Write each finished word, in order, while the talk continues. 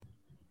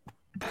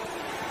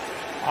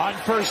On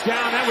first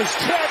down, that was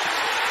tipped,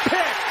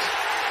 picked.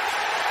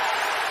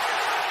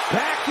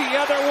 Back the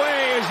other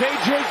way is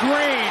A.J.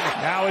 Green.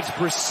 Now it's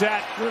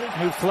Brissett,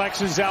 who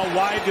flexes out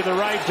wide to the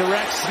right,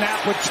 direct snap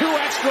with 2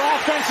 extra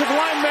offensive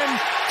linemen.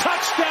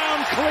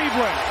 Touchdown,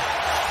 Cleveland.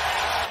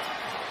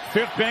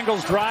 5th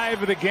Bengals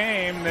drive of the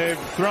game. They've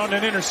thrown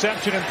an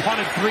interception and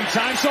punted 3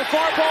 times so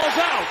far. Ball's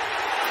out.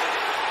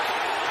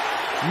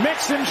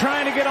 Mixon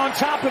trying to get on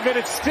top of it.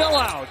 It's still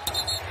out.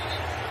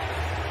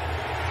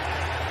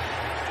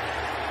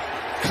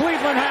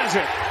 Cleveland has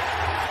it.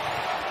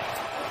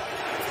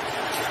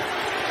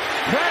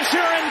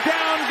 Pressure and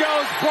down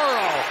goes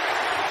Burrow.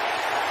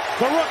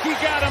 The rookie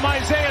got him,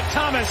 Isaiah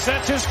Thomas.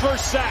 That's his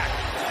first sack.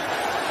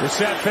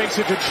 Brissett fakes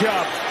it to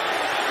Chubb.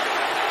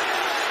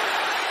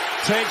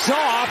 Takes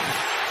off.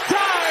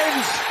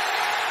 Dives.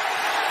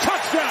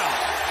 Touchdown.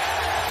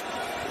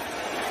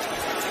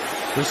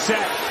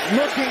 Brissett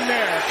looking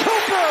there.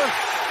 Cooper.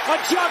 A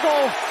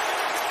juggle.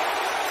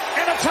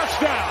 And a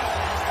touchdown.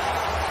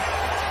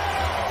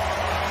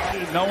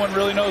 No one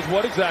really knows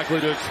what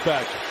exactly to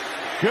expect.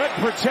 Good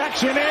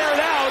protection, aired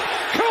out.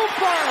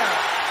 Cooper!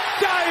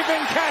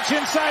 Diving catch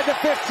inside the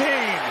 15.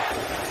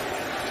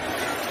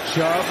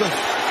 Chubb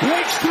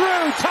breaks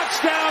through.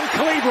 Touchdown,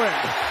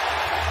 Cleveland.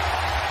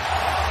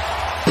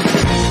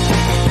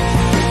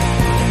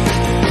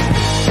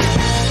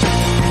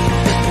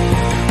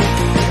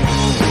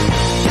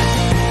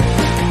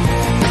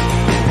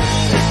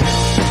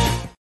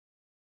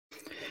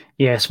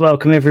 Yes,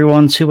 welcome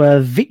everyone to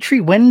a Victory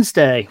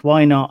Wednesday.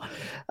 Why not?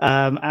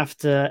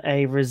 After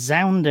a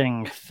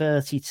resounding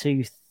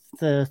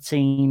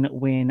 32-13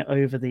 win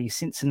over the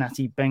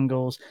Cincinnati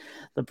Bengals,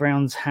 the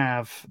Browns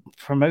have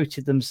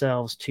promoted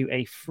themselves to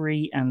a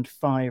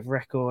 3-5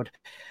 record.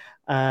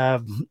 I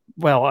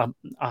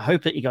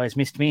hope that you guys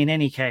missed me. In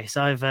any case,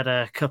 I've had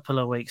a couple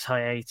of weeks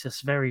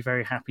hiatus. Very,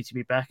 very happy to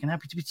be back and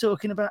happy to be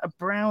talking about a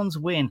Browns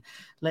win.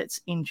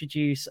 Let's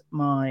introduce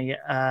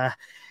my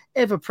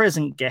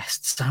ever-present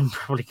guests, I'm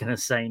probably going to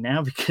say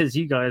now, because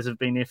you guys have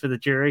been here for the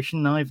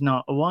duration. I've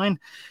not. Owain,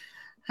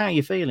 how are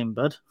you feeling,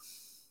 bud?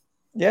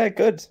 Yeah,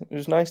 good. It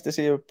was nice to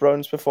see a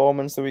Browns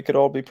performance that we could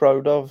all be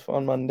proud of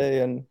on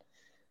Monday, and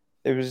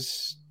it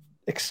was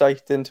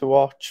exciting to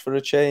watch for a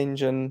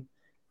change. And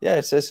yeah,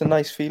 it's a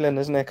nice feeling,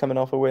 isn't it, coming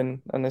off a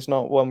win? And it's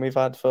not one we've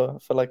had for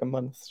like a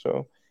month.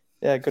 So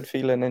yeah, good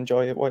feeling.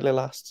 Enjoy it while it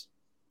lasts.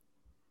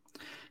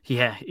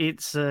 Yeah,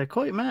 it's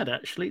quite mad,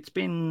 actually. It's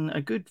been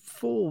a good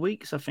 4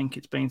 weeks, I think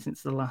it's been,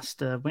 since the last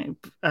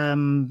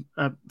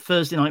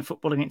Thursday night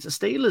football against the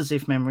Steelers,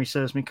 if memory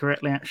serves me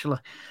correctly, actually.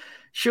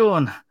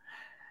 Shaun,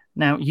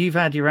 now you've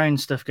had your own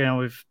stuff going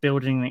with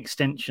building an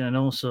extension and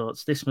all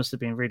sorts. This must have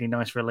been really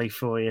nice relief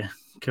for you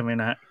coming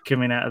out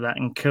of that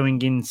and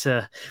going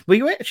into... Were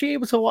you actually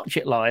able to watch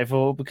it live,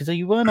 or because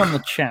you weren't on the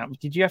chat,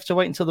 did you have to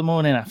wait until the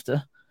morning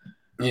after?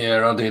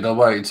 Yeah, I did. I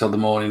waited until the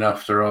morning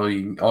after.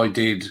 I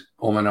did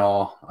and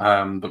ah,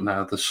 but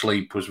now the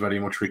sleep was very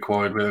much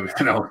required with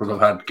everything else that I've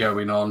had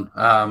going on.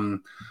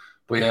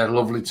 But yeah,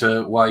 lovely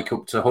to wake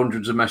up to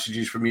hundreds of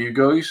messages from you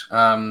guys,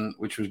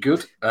 which was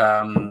good.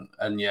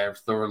 And yeah, I've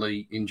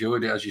thoroughly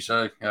enjoyed it, as you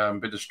say. A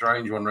bit of a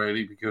strange one,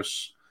 really,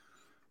 because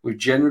we've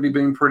generally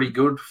been pretty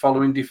good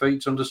following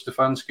defeats under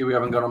Stefanski. We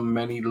haven't gone on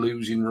many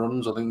losing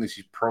runs. I think this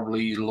is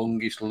probably his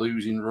longest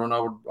losing run,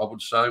 I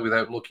would say,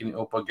 without looking it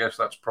up. I guess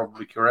that's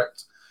probably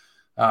correct.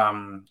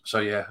 So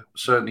yeah,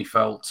 certainly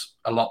felt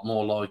a lot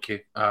more like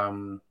it.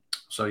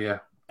 So yeah,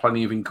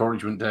 plenty of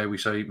encouragement there, we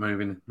say,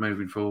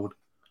 moving forward.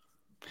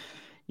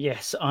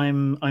 Yes,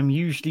 I'm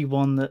usually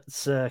one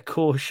that's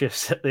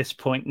cautious at this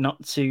point,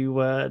 not to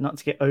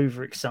get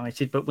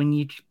overexcited. But when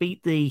you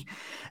beat the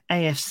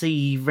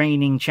AFC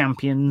reigning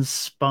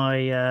champions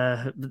by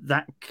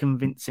that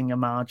convincing a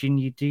margin,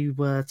 you do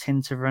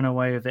tend to run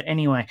away with it.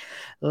 Anyway,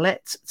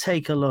 let's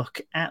take a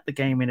look at the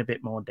game in a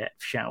bit more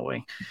depth, shall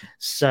we?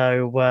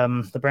 So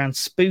the Browns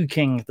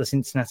spooking the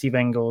Cincinnati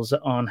Bengals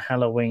on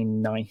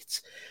Halloween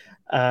night.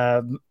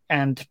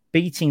 And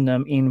beating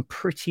them in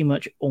pretty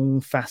much all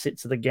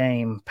facets of the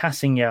game.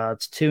 Passing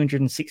yards,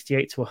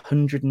 268 to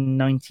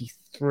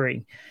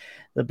 193.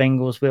 The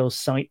Bengals will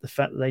cite the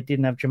fact that they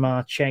didn't have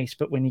Jamar Chase,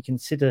 but when you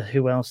consider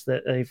who else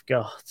that they've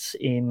got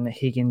in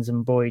Higgins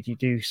and Boyd, you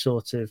do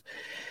sort of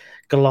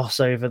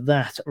gloss over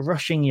that.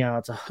 Rushing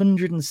yards,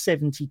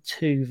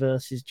 172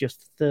 versus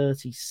just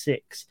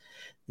 36.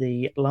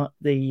 The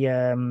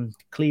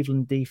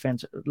Cleveland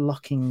defense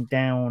locking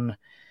down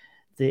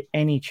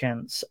any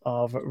chance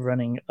of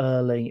running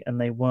early,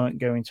 and they weren't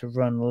going to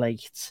run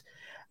late.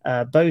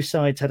 Both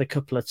sides had a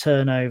couple of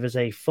turnovers,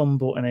 a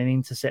fumble and an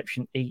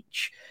interception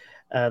each.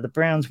 The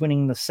Browns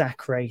winning the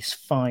sack race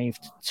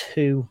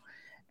 5-2,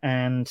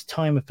 and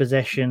time of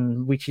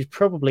possession, which is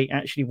probably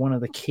actually one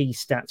of the key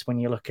stats when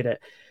you look at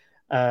it.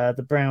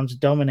 The Browns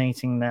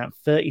dominating that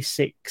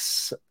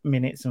 36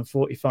 minutes and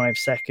 45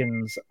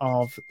 seconds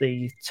of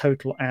the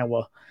total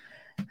hour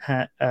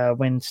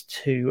went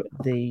to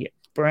the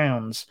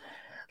Browns.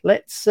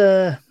 Let's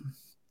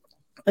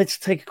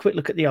take a quick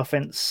look at the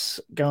offense,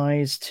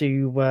 guys,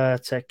 to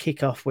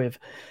kick off with.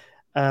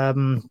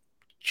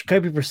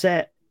 Jacoby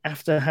Brissett,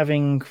 after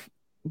having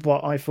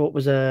what I thought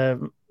was a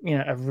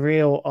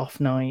real off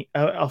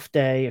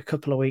day a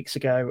couple of weeks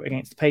ago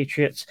against the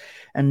Patriots,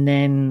 and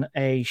then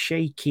a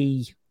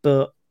shaky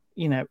but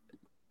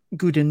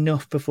good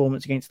enough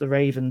performance against the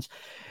Ravens,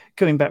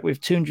 coming back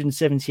with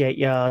 278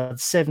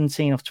 yards,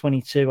 17 off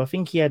 22. I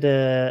think he had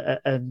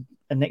a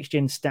next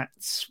gen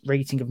stats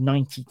rating of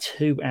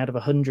 92 out of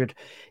 100.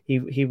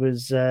 He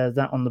was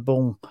that on the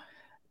ball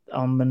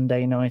on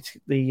Monday night.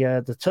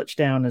 The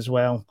touchdown as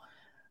well.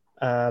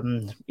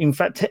 In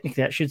fact,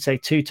 technically, I should say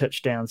 2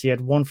 touchdowns. He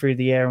had one through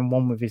the air and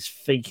one with his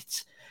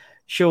feet.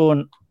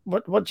 Sean,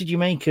 what did you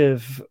make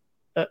of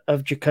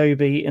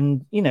Jacoby?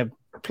 And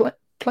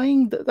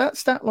playing that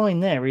stat line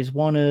there is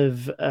one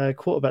of a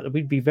quarterback that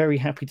we'd be very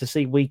happy to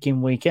see week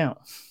in, week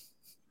out.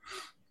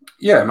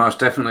 Yeah, most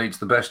definitely. It's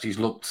the best he's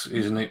looked,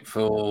 isn't it,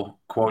 for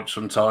quite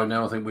some time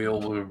now. I think we all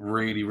were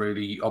really,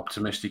 really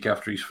optimistic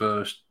after his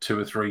first 2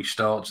 or 3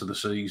 starts of the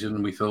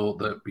season. We thought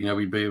that,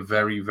 he'd be a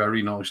very,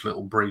 very nice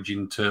little bridge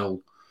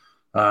until,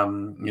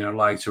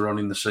 later on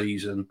in the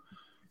season.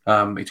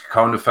 It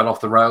kind of fell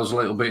off the rails a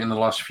little bit in the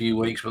last few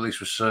weeks, but this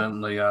was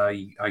certainly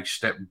a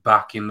step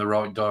back in the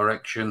right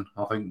direction.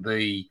 I think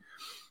the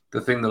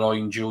thing that I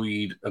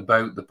enjoyed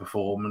about the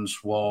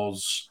performance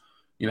was,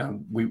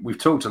 we've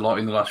talked a lot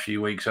in the last few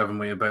weeks, haven't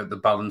we, about the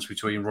balance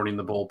between running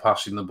the ball,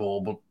 passing the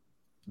ball. But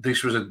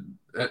this was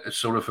a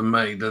sort of, for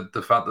me,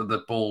 the fact that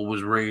the ball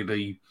was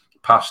really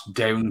passed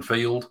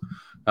downfield.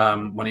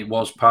 When it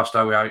was passed,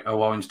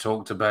 Owain's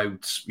talked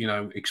about,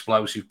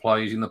 explosive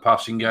plays in the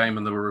passing game,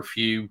 and there were a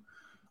few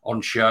on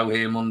show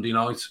here Monday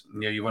night.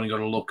 You've only got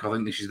to look. I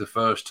think this is the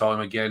first time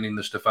again in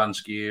the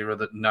Stefanski era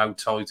that no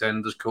tight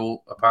end has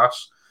caught a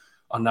pass.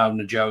 I know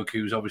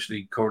Njoku's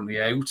obviously currently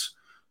out.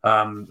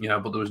 But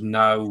there was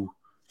no,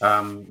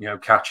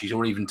 catches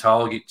or even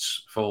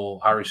targets for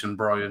Harrison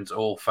Bryant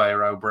or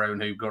Pharaoh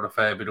Brown, who got a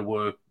fair bit of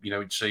work,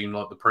 it seemed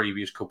like the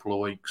previous couple of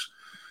weeks.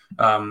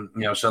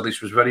 So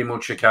this was very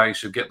much a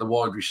case of get the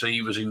wide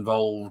receivers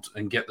involved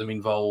and get them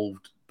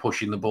involved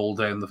pushing the ball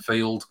down the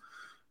field.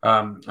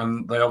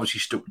 And they obviously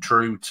stuck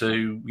true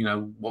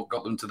to, what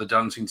got them to the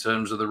dance in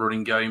terms of the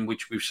running game,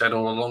 which we've said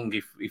all along,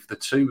 if the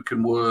two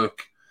can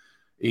work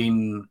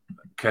in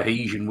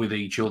cohesion with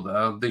each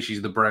other, this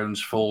is the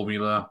Browns'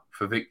 formula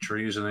for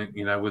victory, isn't it?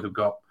 We've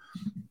got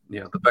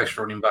the best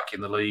running back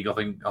in the league. I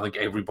think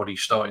everybody's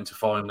starting to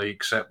finally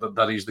accept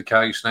that is the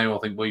case now. I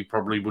think we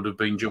probably would have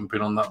been jumping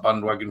on that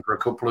bandwagon for a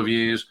couple of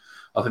years.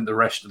 I think the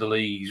rest of the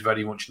league is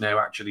very much now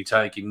actually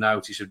taking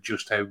notice of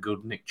just how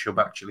good Nick Chubb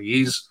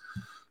actually is.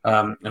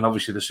 And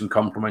obviously there's some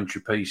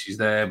complementary pieces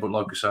there, but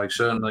like I say,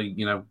 certainly,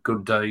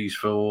 good days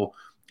for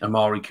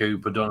Amari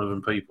Cooper,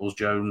 Donovan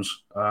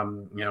Peoples-Jones.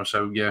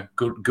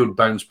 Good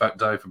bounce back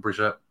day for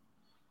Brissett.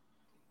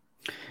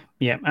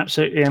 Yeah,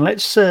 absolutely. And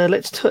let's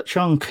touch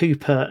on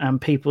Cooper and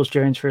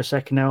Peoples-Jones for a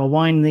second now. I'll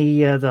wind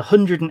the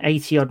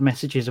 180 odd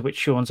messages of which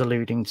Sean's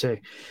alluding to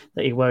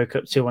that he woke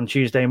up to on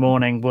Tuesday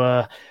morning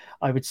were,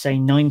 I would say,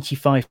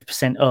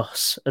 95%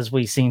 us, as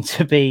we seem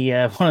to be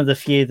one of the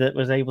few that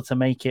was able to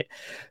make it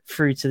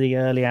through to the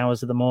early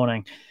hours of the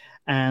morning.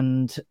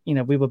 And,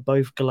 we were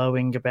both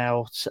glowing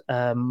about,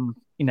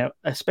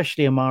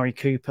 especially Amari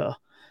Cooper.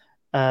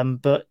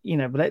 But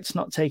let's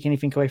not take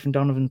anything away from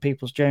Donovan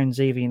Peoples-Jones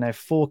either.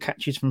 4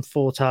 catches from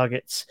 4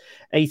 targets,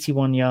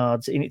 81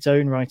 yards. In its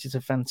own right, it's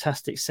a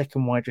fantastic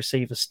second wide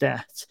receiver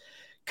stat.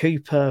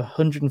 Cooper,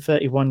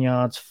 131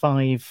 yards,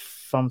 5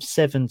 from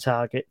 7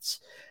 targets.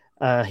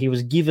 He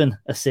was given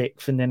a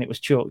 6th, and then it was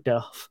chalked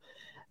off.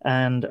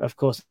 And of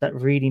course, that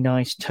really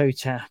nice toe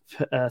tap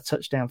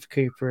touchdown for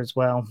Cooper as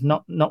well.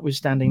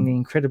 Notwithstanding the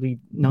incredibly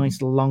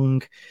nice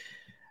long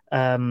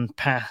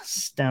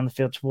pass down the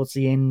field towards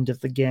the end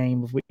of the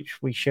game, of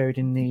which we showed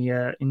in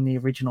the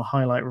original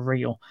highlight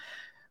reel.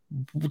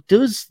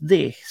 Does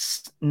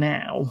this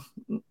now,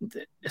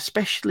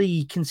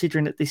 especially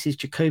considering that this is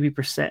Jacoby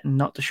Brissett and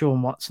not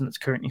Deshaun Watson that's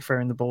currently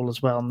throwing the ball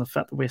as well, and the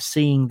fact that we're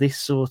seeing this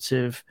sort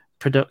of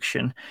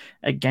production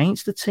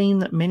against a team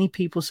that many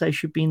people say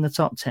should be in the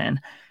top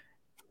 10,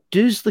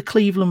 does the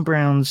Cleveland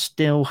Browns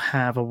still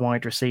have a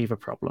wide receiver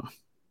problem?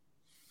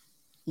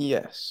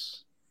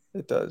 Yes,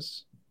 it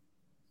does.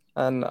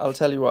 And I'll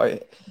tell you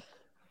why.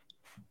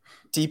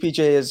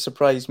 DPJ has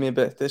surprised me a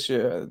bit this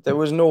year. There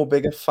was no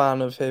bigger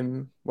fan of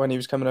him when he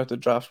was coming out of the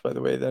draft, by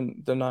the way,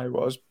 than I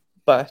was.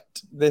 But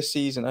this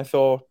season, I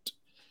thought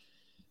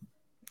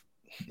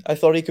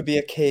he could be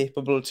a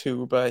capable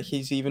 2, but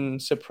he's even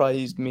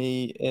surprised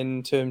me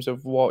in terms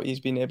of what he's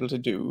been able to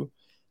do.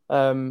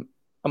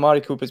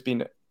 Amari Cooper's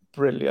been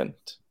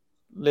brilliant,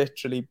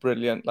 literally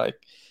brilliant. Like,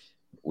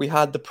 we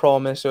had the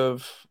promise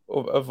of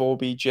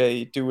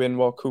OBJ doing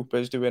what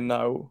Cooper's doing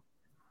now,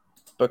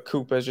 but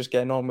Cooper's just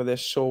getting on with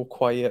this so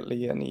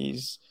quietly, and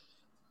he's,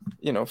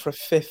 for a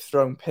 5th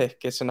round pick,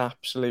 it's an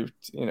absolute,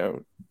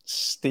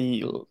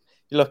 steal.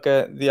 You look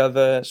at the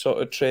other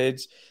sort of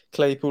trades,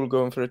 Claypool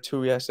going for a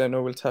 2. Yes, I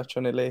know we'll touch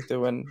on it later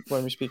when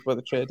we speak about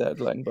the trade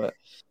deadline, but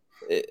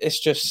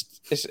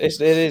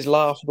it is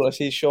laughable. I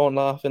see Shaun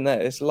laughing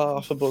there. It's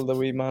laughable that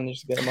we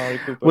managed to get Amari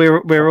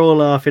Cooper. We're all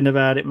laughing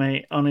about it,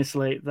 mate.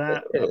 Honestly,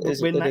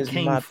 when that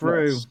came madness.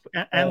 through,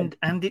 and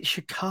it's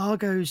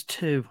Chicago's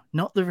too,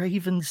 not the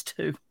Ravens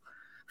too.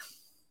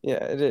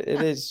 Yeah, it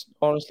is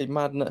honestly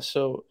madness.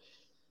 So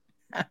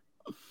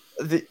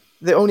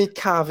the only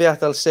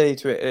caveat I'll say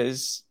to it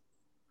is,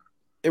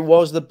 it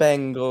was the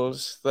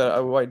Bengals that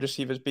our wide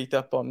receivers beat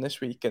up on this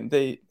week, and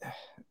they,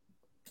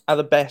 at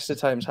the best of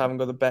times, haven't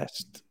got the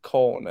best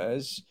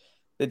corners.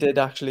 They did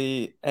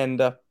actually end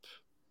up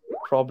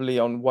probably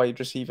on wide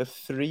receiver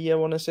 3, I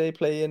want to say,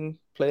 playing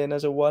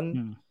as a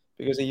 1,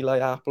 because Eli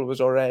Apple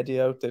was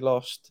already out. They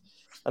lost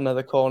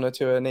another corner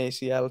to an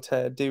ACL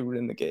tear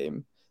during the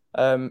game.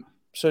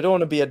 So I don't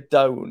want to be a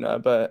downer,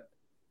 but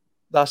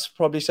that's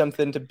probably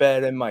something to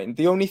bear in mind.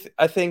 The only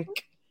I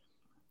think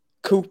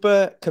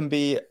Cooper can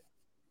be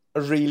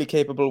a really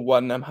capable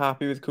 1. I'm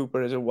happy with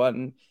Cooper as a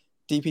 1.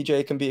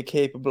 DPJ can be a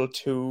capable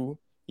 2.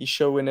 He's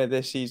showing it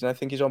this season. I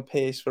think he's on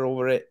pace for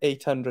over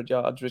 800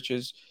 yards, which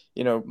is,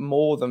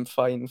 more than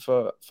fine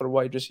for a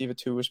wide receiver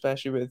 2,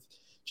 especially with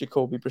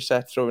Jacoby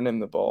Brissett throwing him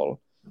the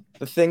ball.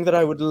 The thing that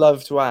I would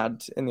love to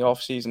add in the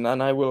offseason,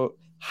 and I will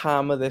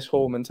hammer this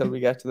home until we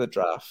get to the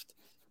draft,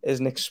 is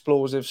an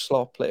explosive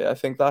slot player. I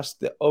think that's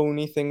the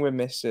only thing we're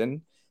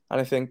missing.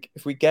 And I think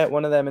if we get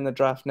one of them in the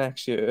draft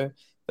next year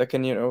that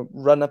can,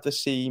 run up the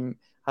seam,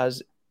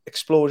 has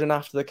explosion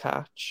after the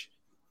catch,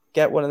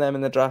 get one of them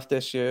in the draft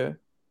this year,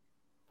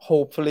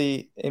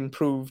 hopefully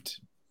improved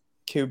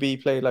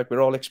QB play like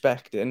we're all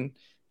expecting,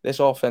 this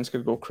offense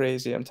could go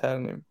crazy, I'm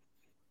telling you.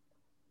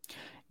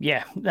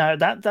 Yeah, no,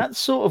 that's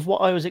sort of what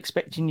I was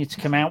expecting you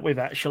to come out with,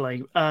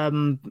 actually.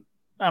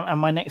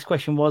 And my next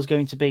question was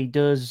going to be: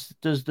 Does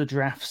the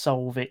draft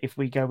solve it if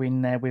we go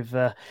in there with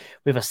a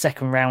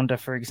second rounder,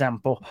 for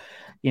example?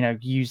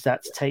 Use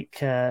that to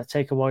take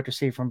a wide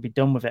receiver and be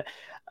done with it.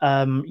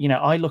 I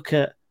look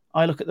at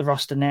the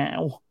roster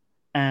now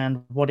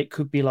and what it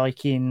could be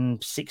like in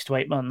 6 to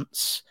 8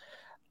 months.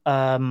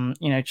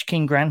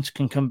 King Grant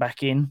can come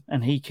back in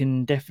and he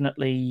can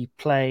definitely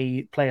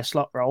play a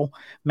slot role.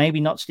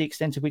 Maybe not to the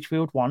extent of which we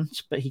would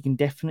want, but he can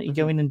definitely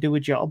go in and do a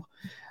job.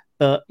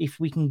 But if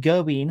we can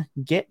go in,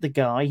 get the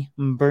guy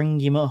and bring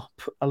him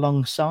up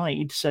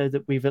alongside so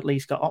that we've at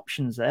least got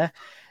options there.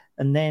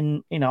 And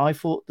then, I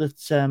thought the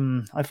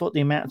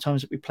amount of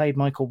times that we played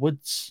Michael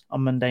Woods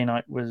on Monday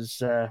night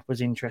was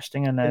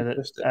interesting. I know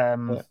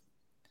that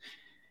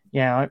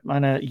I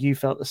know you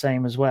felt the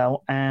same as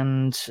well.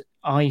 And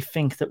I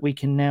think that we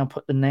can now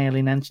put the nail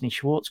in Anthony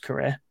Schwartz's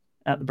career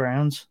at the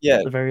Browns,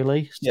 at the very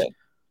least. Yeah,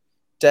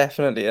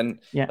 definitely. And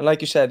like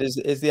you said,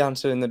 is the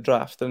answer in the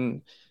draft.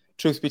 And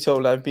truth be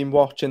told, I've been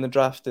watching the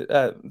draft.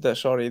 I've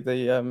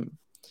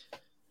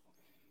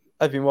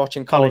been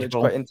watching college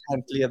quite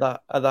intently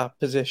at that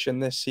position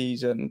this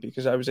season,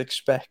 because I was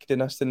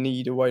expecting us to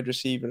need a wide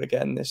receiver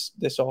again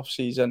this off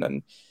season.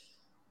 And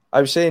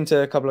I was saying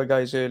to a couple of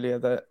guys earlier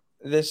that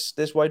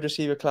this wide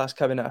receiver class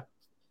coming up,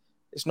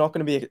 it's not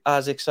going to be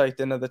as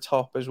exciting at the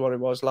top as what it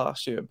was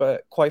last year.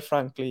 But quite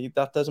frankly,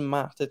 that doesn't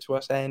matter to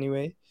us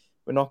anyway.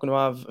 We're not going to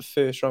have a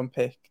first round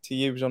pick to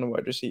use on a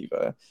wide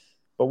receiver.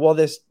 But what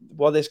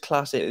this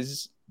class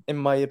is, in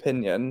my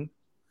opinion,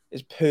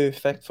 is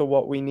perfect for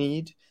what we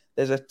need.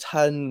 There's a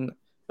ton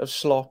of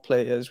slot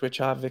players which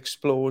have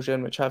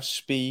explosion, which have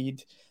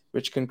speed,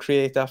 which can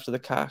create after the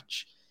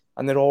catch.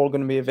 And they're all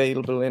going to be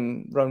available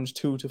in rounds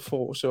 2 to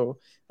 4. So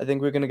I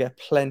think we're going to get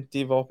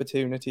plenty of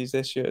opportunities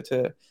this year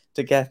to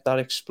get that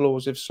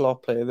explosive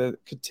slot player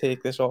that could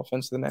take this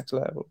offense to the next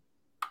level.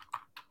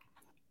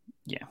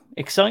 Yeah,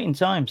 exciting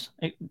times.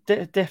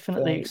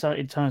 Definitely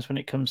exciting times when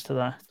it comes to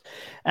that.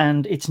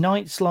 And it's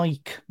nights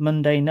like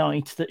Monday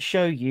night that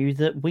show you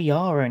that we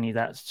are only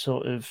that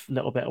sort of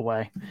little bit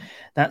away.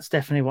 That's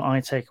definitely what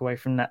I take away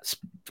from that.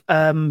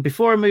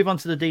 Before I move on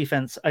to the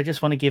defense, I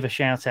just want to give a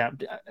shout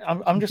out.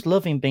 I'm just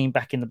loving being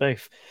back in the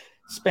booth.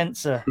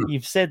 Spencer,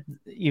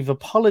 you've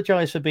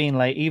apologized for being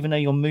late, even though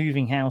you're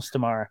moving house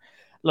tomorrow.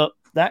 Look,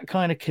 that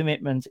kind of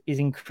commitment is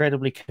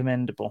incredibly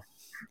commendable.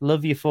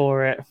 Love you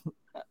for it.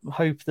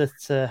 Hope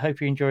you're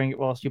enjoying it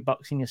whilst you're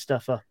boxing your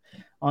stuff up.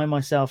 I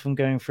myself am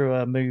going through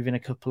a move in a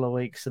couple of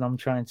weeks, and I'm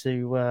trying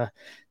to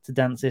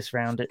dance this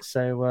round it.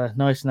 So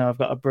nice to know I've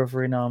got a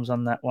brother in arms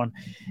on that one.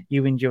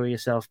 You enjoy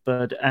yourself,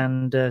 bud.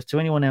 And to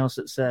anyone else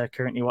that's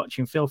currently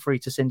watching, feel free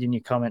to send in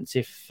your comments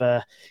if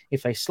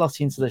they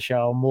slot into the show.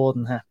 I'll more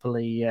than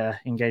happily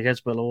engage,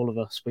 as will all of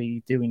us.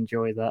 We do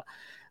enjoy that.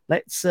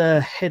 Let's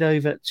head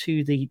over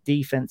to the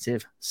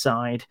defensive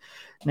side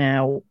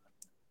now.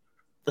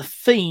 The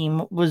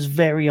theme was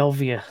very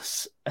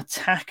obvious.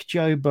 Attack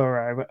Joe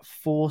Burrow,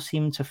 force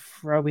him to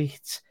throw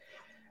it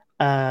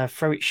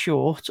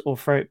short or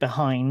throw it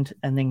behind,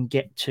 and then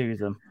get to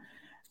them.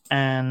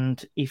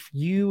 And if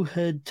you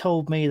had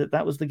told me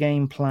that was the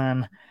game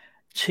plan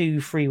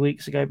 2-3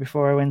 weeks ago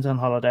before I went on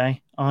holiday,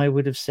 I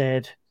would have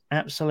said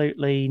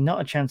absolutely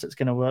not a chance it's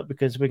going to work,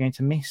 because we're going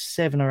to miss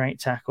 7 or 8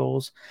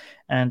 tackles,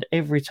 and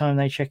every time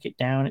they check it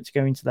down, it's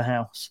going to the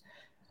house.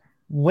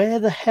 Where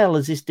the hell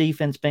has this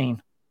defense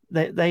been?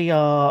 They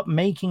are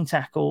making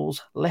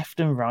tackles left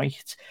and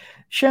right.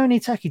 Shaun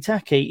and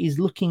Owain is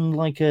looking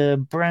like a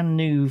brand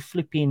new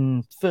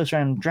flipping first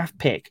round draft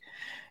pick.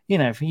 You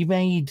know, he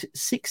made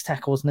 6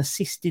 tackles and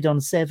assisted on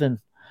 7,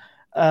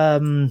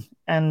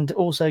 and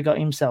also got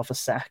himself a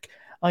sack.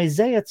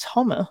 Isaiah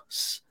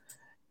Thomas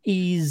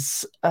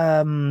is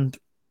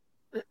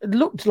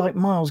looked like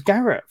Myles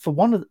Garrett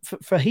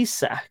for his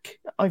sack.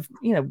 I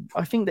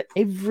think that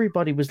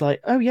everybody was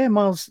like, "Oh yeah,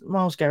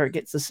 Myles Garrett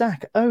gets the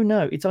sack." Oh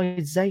no, it's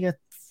Isaiah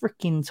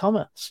freaking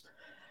Thomas.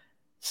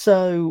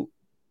 So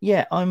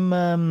yeah,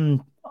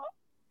 I'm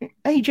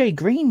AJ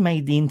Green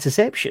made the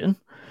interception.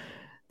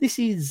 This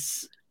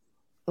is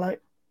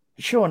like,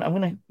 Shaun, I'm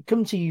going to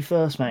come to you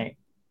first, mate,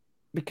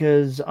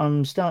 because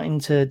I'm starting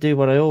to do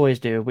what I always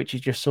do, which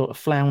is just sort of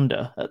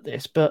flounder at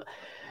this. But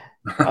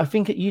I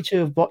think that you two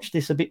have watched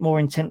this a bit more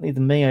intently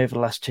than me over the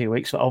last 2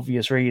 weeks for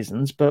obvious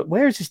reasons. But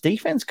where has this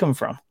defense come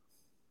from?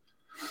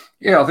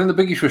 Yeah, I think the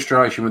biggest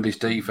frustration with this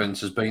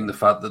defense has been the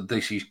fact that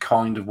this is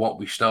kind of what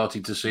we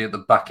started to see at the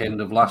back end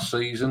of last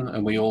season,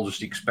 and we all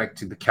just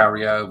expected the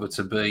carryover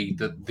to be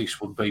that this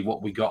would be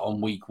what we got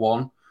on week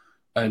 1.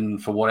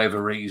 And for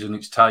whatever reason,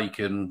 it's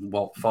taken,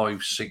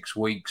 5-6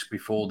 weeks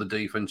before the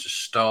defense has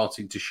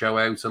started to show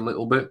out a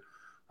little bit.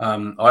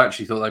 I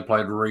actually thought they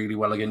played really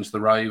well against the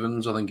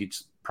Ravens. I think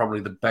it's probably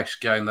the best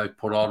game they've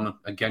put on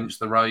against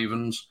the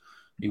Ravens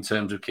in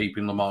terms of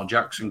keeping Lamar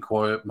Jackson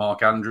quiet.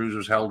 Mark Andrews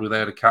was held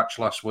without a catch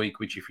last week,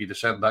 which if you'd have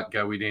said that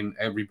going in,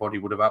 everybody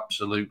would have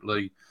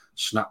absolutely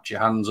snapped your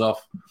hands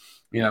off.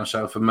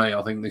 So for me,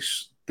 I think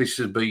this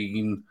has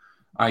been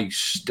a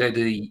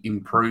steady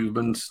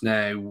improvement.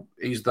 Now,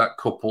 is that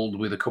coupled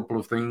with a couple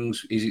of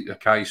things? Is it a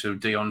case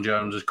of Deion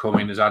Jones has come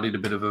in, has added a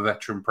bit of a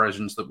veteran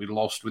presence that we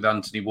lost with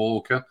Anthony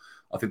Walker?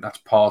 I think that's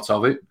part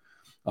of it.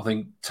 I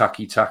think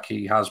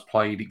Taki has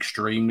played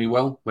extremely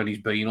well when he's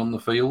been on the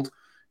field.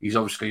 He's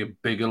obviously a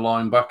bigger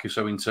linebacker,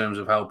 so in terms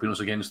of helping us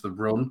against the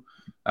run,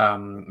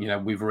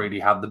 we've really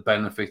had the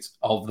benefit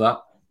of that,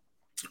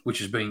 which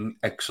has been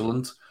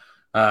excellent.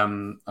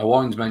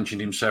 Owain's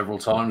mentioned him several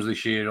times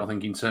this year. I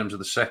think in terms of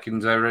the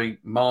secondary,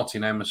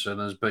 Martin Emerson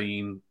has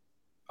been,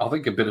 I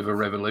think, a bit of a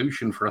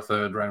revolution for a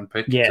 3rd-round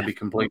pick, to be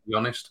completely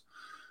honest.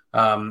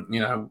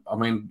 A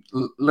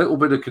little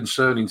bit of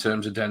concern in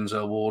terms of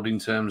Denzel Ward, in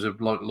terms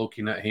of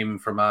looking at him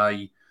from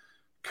a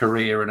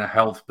career and a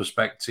health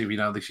perspective.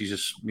 This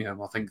is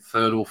I think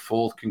 3rd or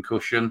 4th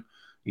concussion.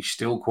 He's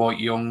still quite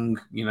young.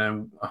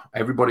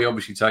 Everybody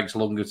obviously takes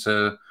longer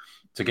to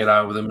get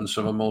over them, and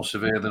some are more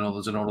severe than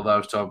others and all of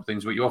those type of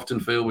things. But you often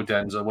feel with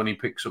Denzel when he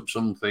picks up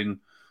something,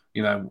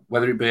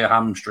 whether it be a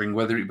hamstring,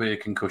 whether it be a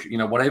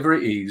concussion, whatever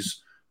it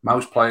is,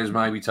 most players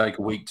maybe take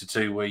a week to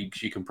 2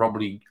 weeks. You can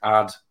probably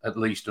add at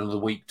least another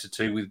week to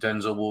 2 with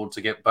Denzel Ward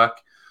to get back.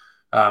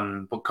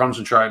 But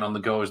concentrating on the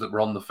guys that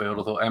were on the field,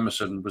 I thought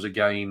Emerson was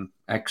again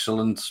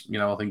excellent.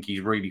 I think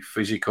he's really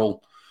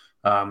physical.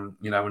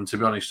 And to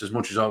be honest, as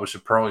much as I was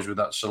surprised with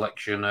that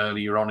selection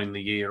earlier on in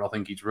the year, I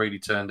think it's really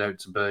turned out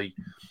to be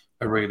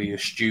a really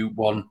astute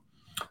one.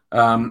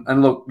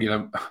 And look,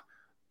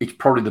 it's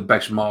probably the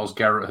best Myles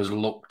Garrett has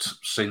looked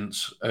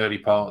since early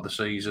part of the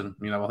season.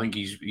 I think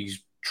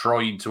he's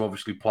tried to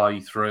obviously play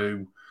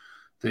through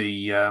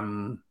the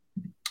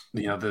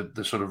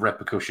sort of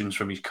repercussions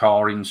from his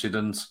car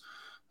incident.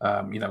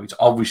 It's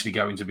obviously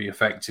going to be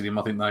affecting him.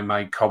 I think they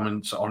made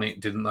comments on it,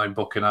 didn't they,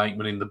 Buck and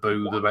Aikman in the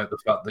booth, about the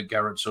fact that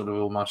Garrett sort of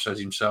almost says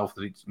himself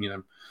that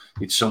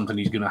it's something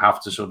he's going to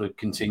have to sort of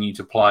continue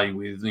to play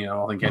with.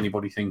 I think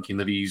anybody thinking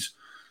that he's,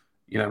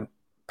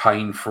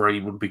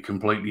 pain-free would be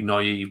completely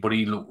naive, but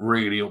he looked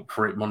really up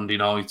for it Monday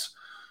night.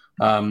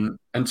 And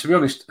to be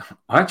honest,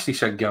 I actually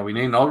said going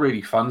in, I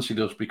really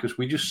fancied us because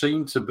we just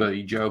seem to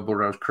be Joe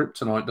Burrow's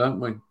kryptonite, don't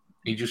we?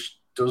 He just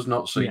does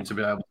not seem to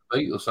be able to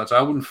beat us. That's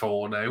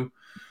 0-4 now.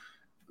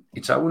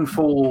 It's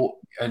 0-4,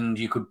 and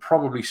you could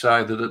probably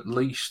say that at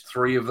least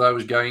 3 of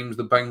those games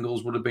the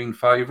Bengals would have been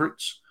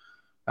favourites,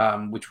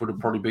 which would have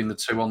probably been the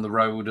 2 on the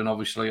road. And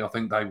obviously, I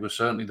think they were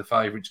certainly the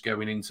favourites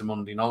going into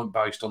Monday night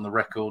based on the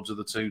records of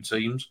the 2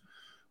 teams.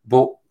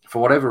 But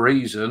for whatever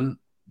reason,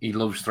 he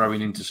loves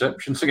throwing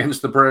interceptions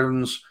against the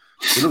Browns.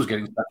 He loves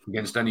getting back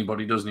against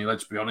anybody, doesn't he?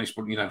 Let's be honest.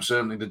 But,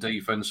 certainly the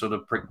defense sort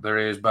of pricked their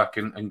ears back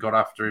and got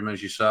after him,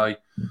 as you say.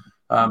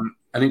 And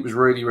it was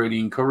really, really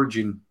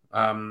encouraging.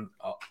 I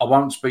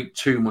won't speak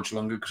too much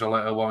longer because I'll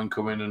let Owain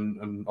come in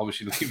and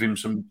obviously give him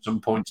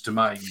some points to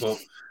make. But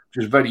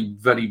just very,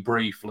 very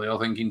briefly, I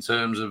think in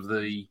terms of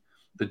the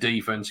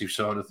defensive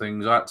side of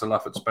things, I had to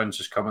laugh at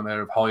Spencer's comment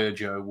there of hire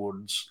Joe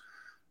Woods.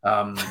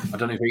 I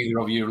don't know if either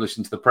of you have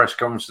listened to the press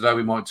conference today.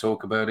 We might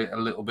talk about it a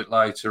little bit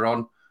later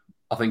on.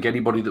 I think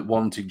anybody that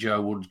wanted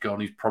Joe Woods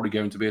gone is probably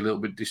going to be a little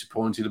bit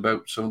disappointed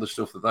about some of the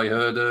stuff that they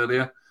heard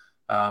earlier.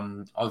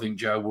 I think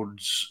Joe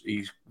Woods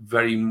is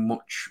very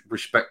much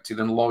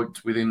respected and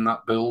liked within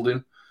that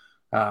building.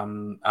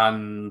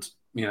 I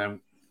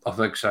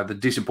think so. The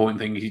disappointing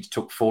thing is it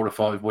took 4 or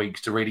 5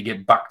 weeks to really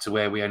get back to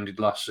where we ended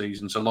last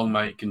season. So long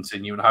may it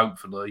continue, and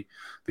hopefully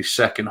this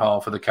second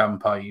half of the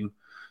campaign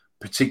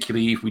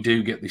particularly if we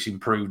do get this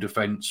improved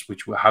defence,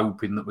 which we're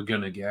hoping that we're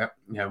going to get,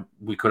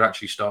 we could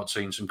actually start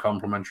seeing some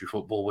complementary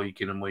football week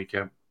in and week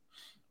out.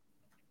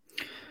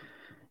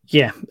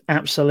 Yeah,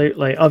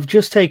 absolutely. I've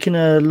just taken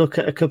a look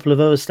at a couple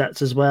of other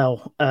stats as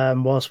well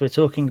whilst we're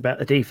talking about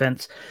the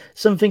defence.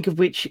 Something of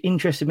which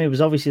interested me was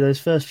obviously those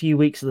first few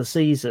weeks of the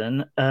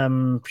season.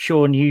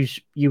 Shaun, you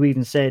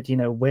even said,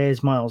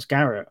 where's Myles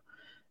Garrett?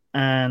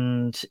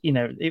 And,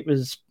 it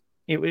was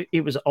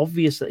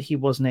obvious that he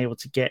wasn't able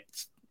to get,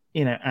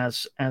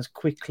 as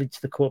quickly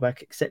to the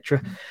quarterback,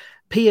 etc.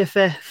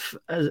 PFF,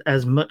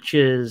 as much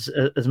as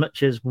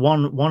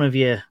one of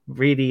you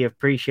really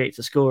appreciates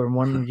the score and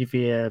one of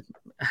you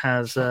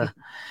has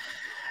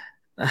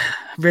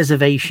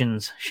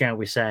reservations, shall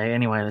we say?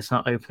 Anyway, let's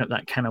not open up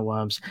that can of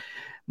worms.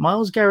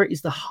 Myles Garrett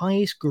is the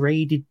highest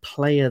graded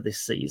player this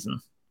season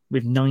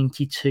with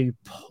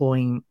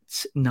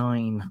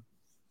 92.9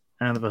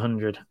 out of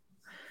 100.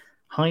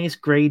 Highest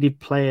graded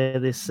player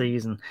this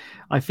season.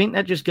 I think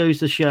that just goes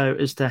to show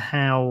as to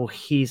how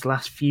his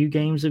last few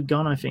games have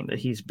gone. I think that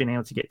he's been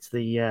able to get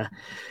to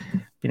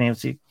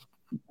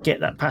get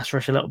that pass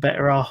rush a little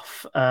better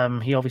off.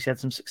 He obviously had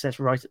some success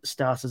right at the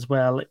start as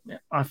well.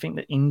 I think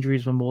that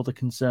injuries were more the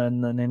concern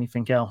than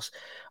anything else.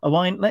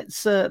 Owain,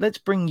 let's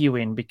bring you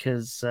in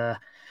because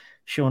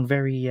Shaun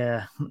very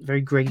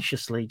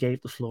graciously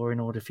gave the floor in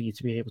order for you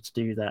to be able to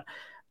do that.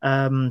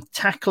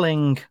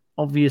 Tackling,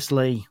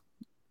 obviously,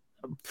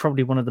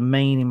 probably one of the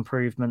main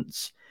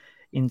improvements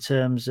in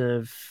terms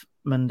of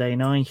Monday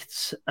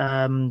night.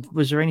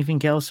 Was there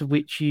anything else of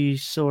which you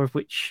saw of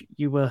which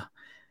you were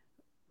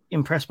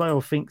impressed by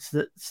or thinks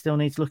that still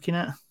needs looking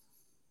at?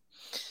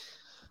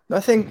 I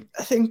think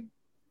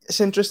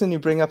it's interesting you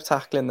bring up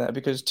tackling there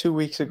because 2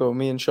 weeks ago,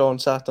 me and Shaun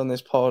sat on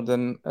this pod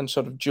and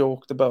sort of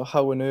joked about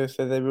how on earth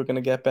they were going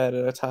to get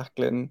better at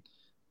tackling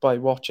by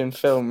watching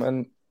film,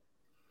 and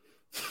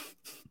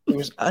it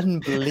was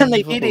unbelievable. And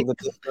they did it.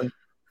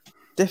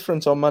 The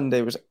difference on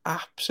Monday was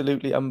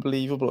absolutely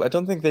unbelievable. I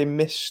don't think they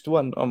missed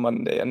one on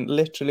Monday, and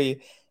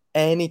literally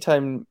any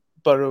time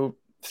Burrow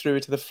threw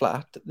it to the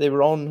flat, they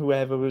were on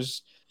whoever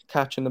was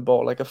catching the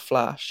ball like a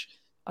flash,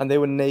 and they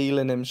were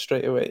nailing him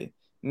straight away.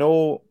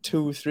 No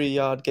 2-3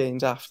 yard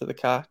gains after the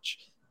catch,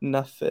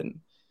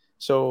 nothing.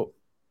 So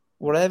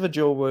whatever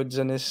Joe Woods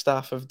and his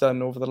staff have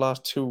done over the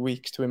last 2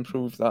 weeks to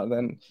improve that,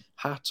 then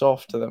hats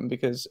off to them,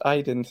 because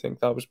I didn't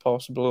think that was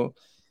possible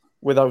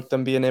without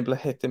them being able to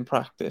hit in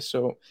practice.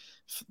 So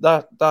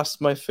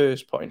that's my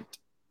first point.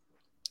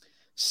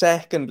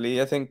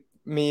 Secondly, I think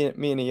me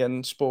and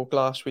Ian spoke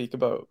last week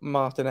about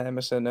Martin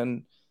Emerson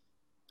and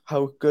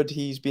how good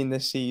he's been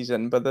this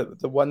season. But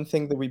the one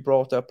thing that we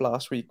brought up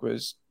last week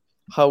was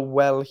how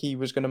well he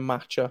was going to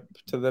match up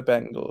to the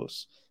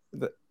Bengals.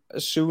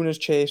 As soon as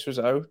Chase was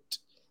out,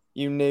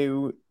 you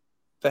knew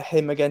that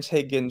him against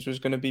Higgins was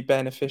going to be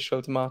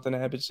beneficial to Martin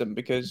Emerson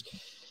because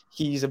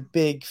he's a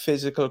big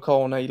physical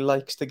corner. He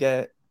likes to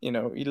get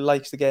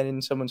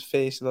in someone's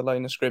face at the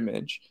line of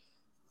scrimmage.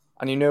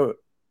 And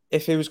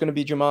if it was going to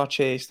be Jamar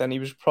Chase, then he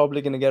was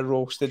probably going to get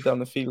roasted down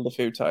the field a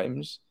few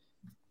times.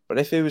 But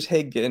if it was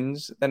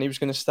Higgins, then he was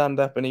going to stand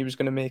up and he was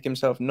going to make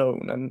himself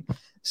known. And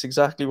it's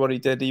exactly what he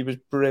did. He was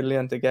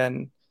brilliant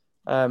again.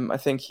 I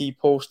think he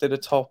posted a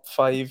top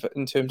 5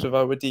 in terms of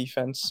our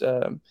defense,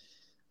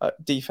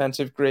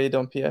 defensive grade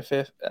on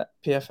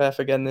PFF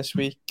again this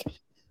week.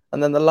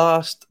 And then the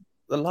last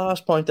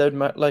point I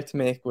would like to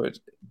make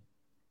was,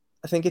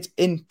 I think it's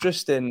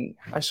interesting.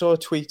 I saw a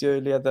tweet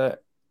earlier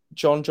that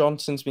John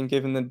Johnson's been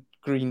given the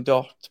green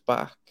dot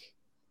back.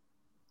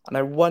 And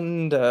I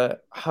wonder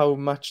how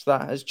much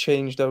that has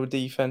changed our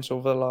defense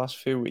over the last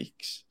few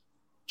weeks.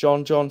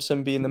 John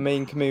Johnson being the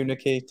main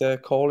communicator,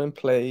 calling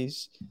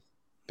plays,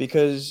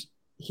 because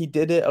he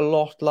did it a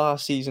lot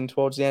last season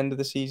towards the end of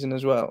the season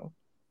as well,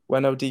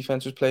 when our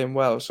defense was playing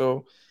well.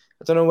 So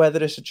I don't know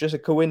whether it's just a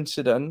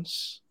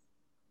coincidence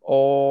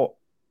or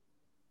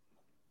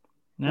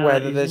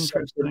whether there's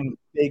something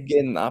big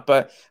in that.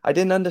 But I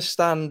didn't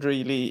understand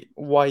really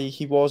why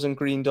he wasn't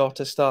green dot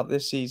to start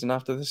this season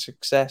after the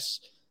success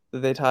that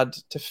they'd had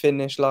to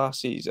finish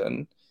last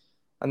season.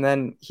 And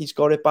then he's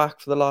got it back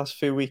for the last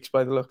few weeks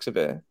by the looks of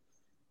it.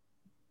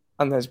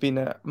 And there's been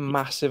a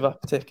massive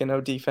uptick in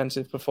our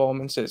defensive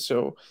performances.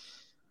 So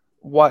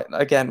why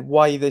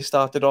they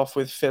started off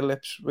with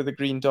Phillips with a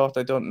green dot,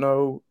 I don't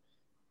know.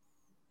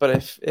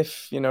 But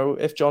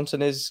if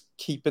Johnson is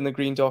keeping the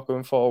green dot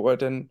going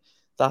forward and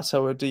that's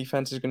how our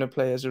defense is going to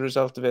play as a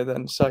result of it,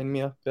 then sign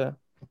me up.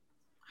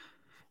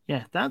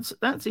 Yeah,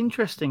 that's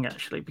interesting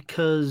actually,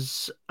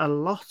 because a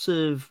lot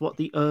of what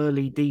the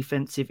early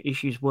defensive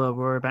issues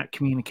were about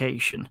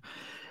communication.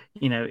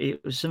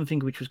 It was something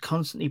which was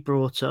constantly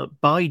brought up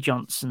by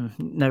Johnson,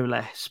 no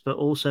less, but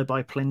also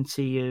by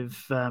plenty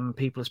of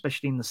people,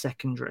 especially in the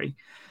secondary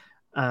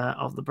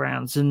of the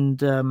Browns.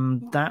 And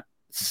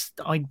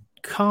I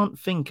can't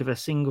think of a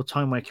single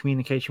time where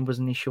communication was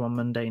an issue on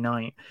Monday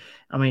night.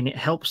 I mean, it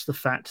helps the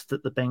fact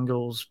that the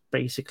Bengals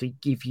basically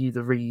give you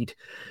the read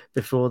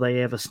before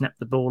they ever snap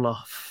the ball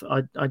off.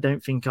 I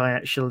don't think I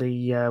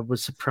actually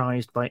was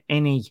surprised by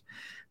any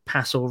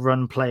pass or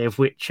run play, of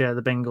which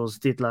the Bengals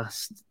did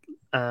last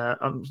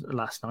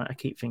night. I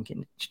keep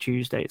thinking it's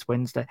Tuesday, it's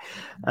Wednesday,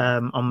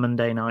 on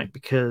Monday night,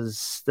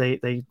 because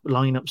they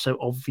line up so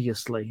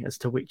obviously as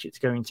to which it's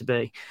going to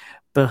be.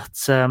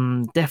 But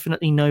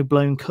definitely no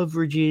blown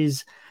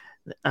coverages.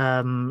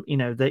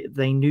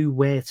 They knew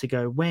where to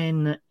go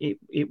when.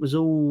 It was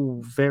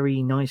all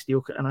very nicely,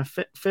 and I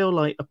feel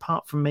like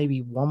apart from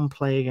maybe one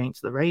play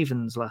against the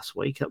Ravens last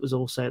week, that was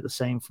also the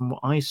same from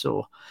what I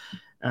saw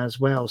as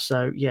well.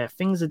 So yeah,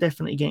 things are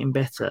definitely getting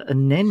better.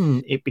 And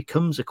then it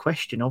becomes a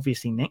question,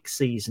 obviously, next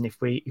season, if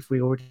we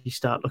already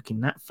start looking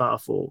that far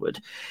forward,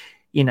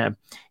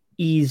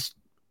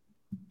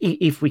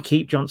 if we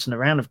keep Johnson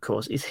around, of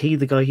course, is he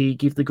the guy who you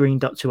give the green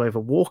dot to over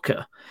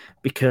Walker?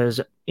 Because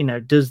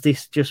does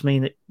this just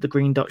mean that the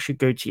green dot should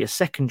go to your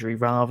secondary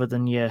rather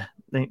than your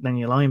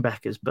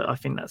linebackers? But I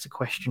think that's a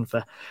question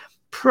for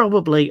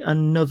probably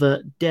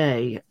another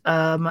day.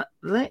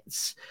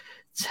 Let's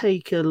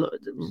take a look.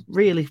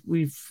 Really,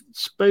 we've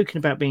spoken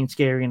about being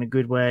scary in a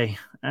good way,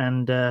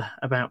 and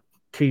about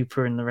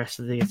Cooper and the rest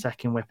of the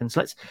attacking weapons.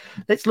 Let's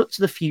look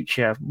to the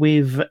future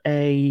with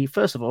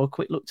first of all, a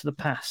quick look to the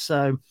past.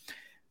 So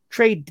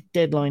trade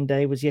deadline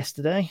day was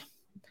yesterday.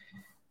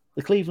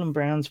 The Cleveland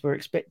Browns were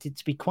expected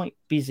to be quite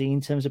busy in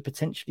terms of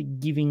potentially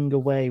giving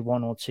away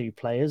one or two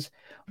players.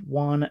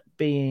 One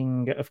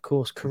being, of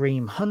course,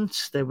 Kareem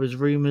Hunt. There was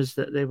rumors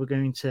that they were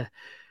going to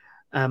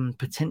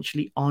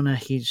potentially honor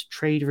his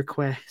trade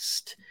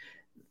request.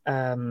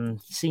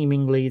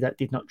 Seemingly that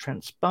did not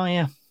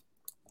transpire.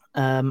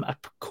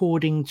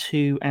 According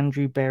to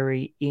Andrew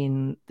Berry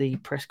in the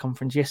press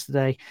conference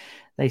yesterday,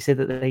 they said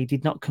that they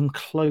did not come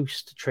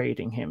close to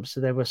trading him. So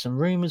there were some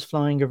rumors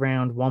flying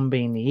around, one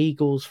being the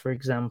Eagles, for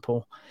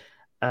example.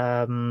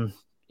 There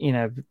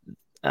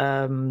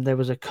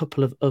was a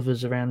couple of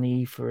others around the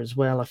ether as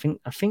well. I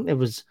think there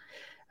was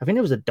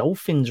a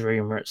Dolphins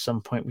rumor at some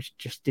point, which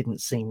just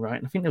didn't seem right.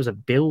 And I think there was a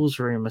Bills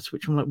rumor,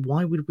 which I'm like,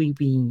 why would we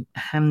be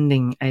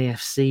handing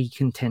AFC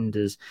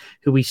contenders,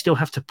 who we still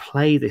have to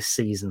play this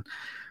season,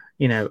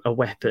 a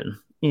weapon?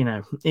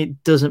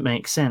 It doesn't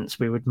make sense.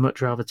 We would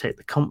much rather take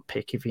the comp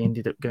pick if he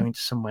ended up going to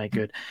somewhere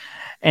good.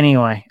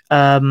 Anyway,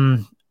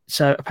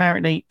 so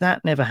apparently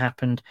that never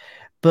happened,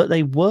 but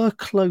they were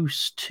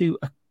close to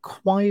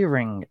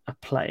acquiring a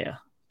player,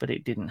 but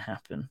it didn't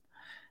happen.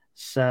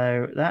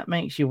 So that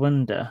makes you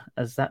wonder,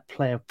 as that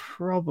player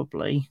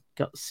probably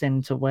got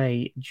sent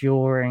away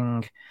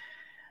during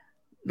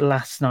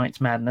last night's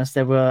madness.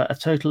 There were a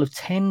total of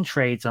 10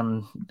 trades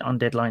on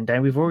deadline day.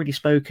 We've already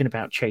spoken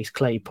about Chase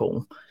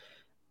Claypool.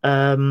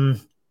 Shaun,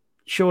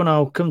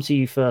 I'll come to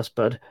you first,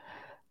 bud.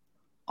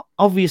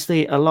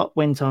 Obviously, a lot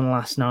went on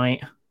last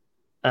night.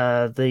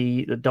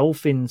 The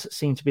Dolphins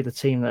seem to be the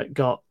team that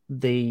got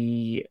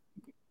the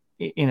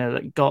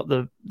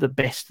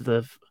best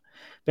of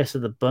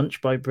the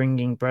bunch by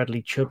bringing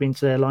Bradley Chubb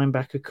into their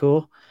linebacker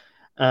core.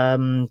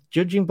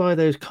 Judging by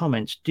those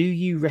comments, do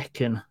you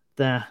reckon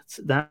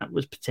that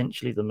was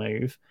potentially the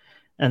move?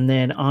 And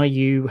then are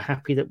you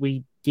happy that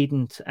we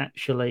didn't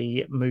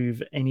actually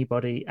move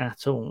anybody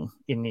at all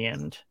in the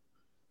end?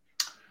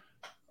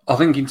 I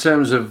think in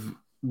terms of,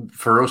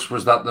 for us,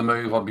 was that the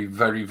move? I'd be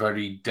very,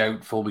 very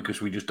doubtful,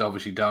 because we just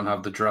obviously don't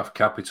have the draft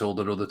capital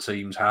that other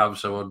teams have.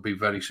 So I'd be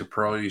very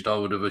surprised. I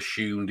would have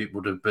assumed it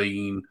would have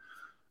been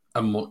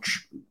a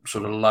much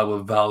sort of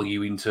lower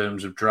value in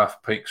terms of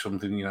draft pick,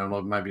 something,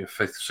 like maybe a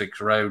 5th,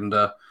 6th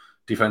rounder.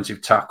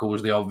 Defensive tackle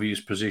was the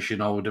obvious position,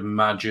 I would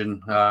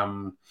imagine.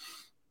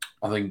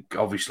 I think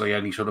obviously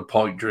any sort of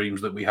pipe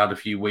dreams that we had a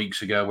few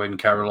weeks ago when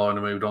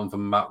Carolina moved on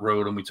from Matt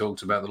Rule and we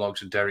talked about the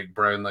likes of Derek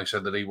Brown, they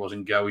said that he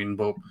wasn't going,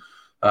 but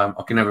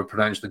I can never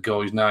pronounce the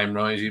guy's name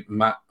right. Is it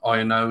Matt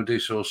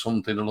Ioannidis or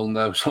something along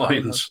those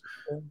lines?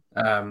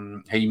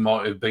 He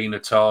might have been a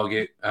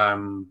target,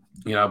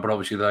 but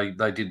obviously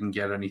they didn't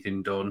get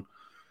anything done.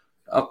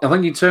 I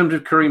think in terms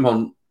of Kareem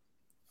Hunt,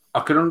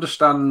 I can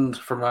understand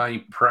from a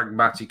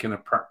pragmatic and a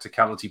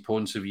practicality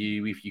point of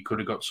view if you could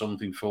have got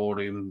something for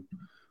him,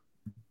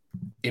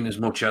 in as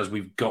much as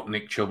we've got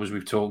Nick Chubb, as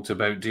we've talked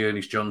about.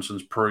 Dearness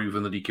Johnson's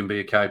proven that he can be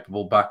a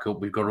capable backup.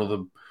 We've got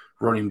other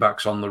running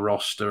backs on the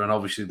roster, and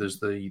obviously there's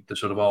the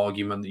sort of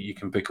argument that you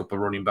can pick up a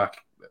running back,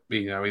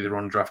 either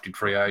undrafted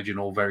free agent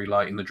or very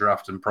late in the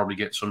draft, and probably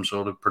get some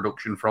sort of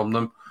production from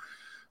them.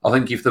 I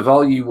think if the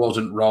value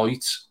wasn't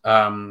right,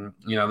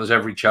 there's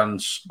every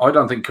chance. I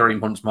don't think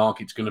Kareem Hunt's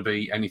market's going to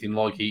be anything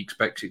like he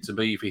expects it to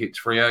be if he hits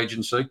free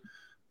agency.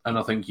 And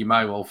I think you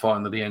may well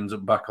find that he ends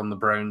up back on the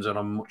Browns on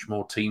a much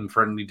more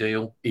team-friendly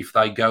deal if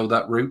they go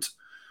that route.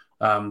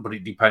 But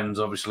it depends,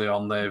 obviously,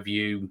 on their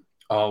view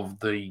of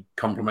the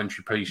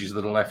complementary pieces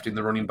that are left in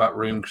the running back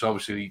room, because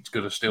obviously it's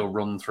going to still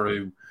run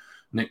through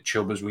Nick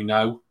Chubb, as we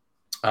know.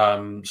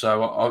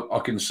 So I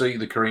can see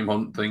the Kareem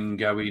Hunt thing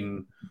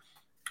going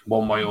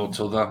one way or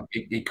t'other.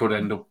 It could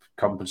end up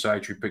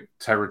compensatory pick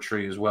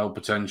territory as well,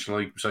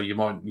 potentially. So you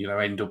might,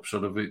 end up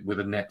sort of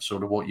with a net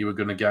sort of what you were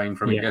going to gain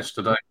from it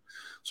yesterday.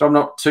 So I'm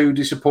not too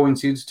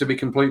disappointed, to be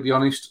completely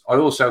honest. I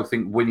also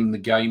think winning the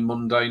game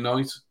Monday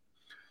night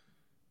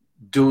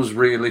does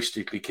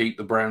realistically keep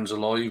the Browns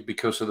alive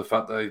because of the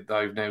fact that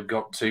they've now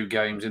got 2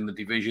 games in the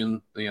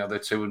division. You know, they're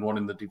 2-1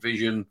 in the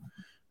division.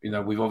 You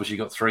know, we've obviously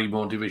got 3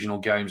 more divisional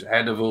games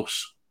ahead of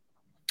us.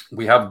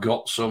 We have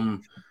got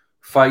some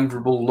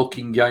favourable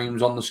looking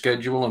games on the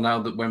schedule. And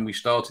now that when we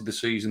started the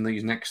season,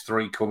 these next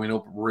 3 coming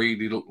up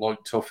really look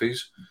like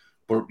toughies.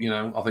 But, you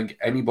know, I think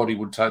anybody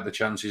would take the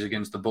chances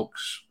against the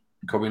Bucks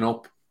coming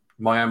up.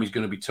 Miami's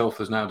going to be tough.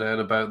 There's no doubt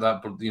about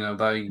that. But, you know,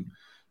 they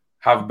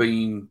have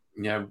been,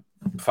 you know,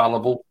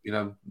 fallible. You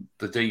know,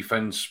 the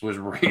defense was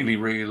really,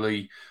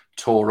 really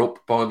tore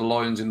up by the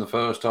Lions in the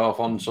first half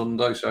on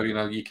Sunday. So, you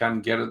know, you can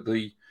get at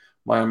the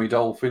Miami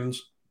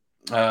Dolphins.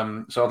 So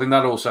I think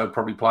that also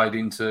probably played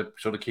into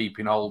sort of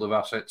keeping hold of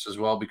assets as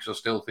well, because I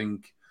still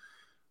think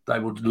they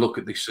would look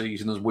at this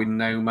season as win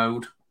now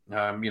mode.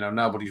 You know,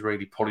 nobody's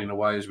really pulling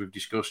away, as we've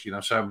discussed. You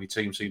know, so many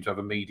teams seem to have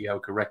a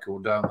mediocre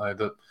record, don't they?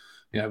 That,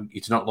 you know,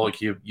 it's not like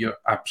you're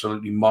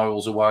absolutely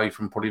miles away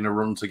from putting a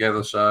run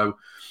together. So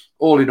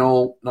all in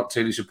all, not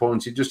too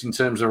disappointed. Just in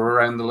terms of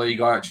around the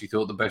league, I actually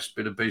thought the best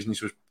bit of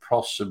business was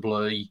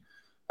possibly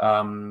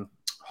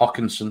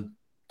Hockenson,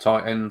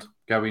 tight end,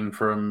 going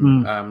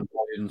from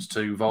Lions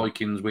to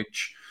Vikings,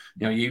 which,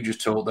 you know, you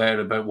just talked there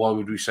about why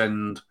would we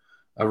send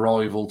a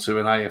rival to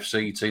an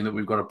AFC team that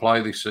we've got to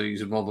play this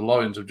season. Well, the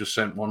Lions have just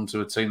sent one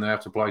to a team they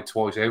have to play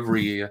twice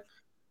every year,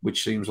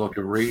 which seems like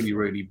a really,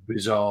 really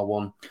bizarre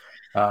one.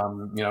 You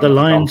know, the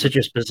Lions are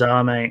just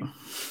bizarre, mate.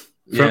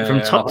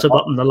 From top to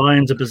bottom, the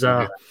Lions are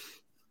bizarre.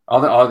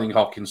 I think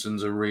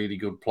Hawkinson's a really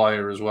good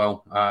player as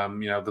well.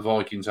 You know, the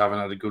Vikings haven't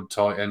had a good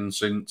tight end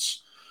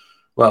since,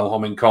 well, I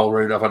mean, Cole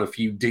Rudolph had a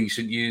few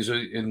decent years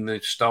in the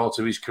start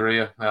of his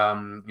career. You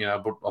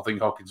know, but I think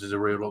Hawkins is a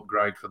real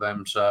upgrade for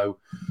them. So,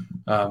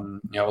 you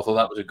know, I thought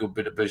that was a good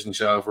bit of business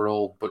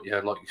overall. But yeah,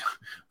 like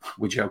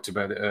we joked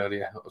about it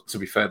earlier, to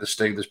be fair, the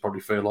Steelers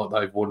probably feel like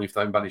they've won if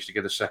they managed to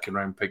get a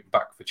second-round pick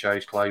back for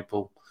Chase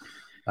Claypool.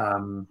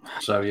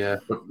 So yeah,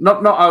 but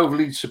not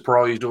overly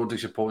surprised or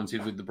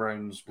disappointed with the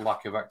Browns'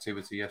 lack of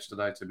activity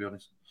yesterday, to be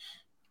honest.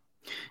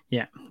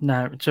 Yeah,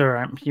 no, it's all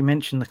right. You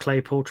mentioned the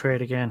Claypool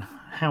trade again.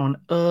 How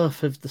on earth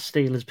have the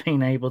Steelers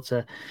been able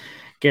to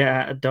get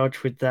out of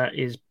Dodge with that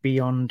is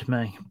beyond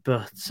me.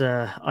 But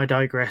I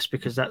digress,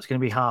 because that's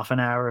going to be half an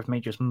hour of me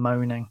just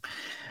moaning.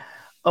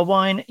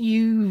 Owain,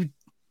 you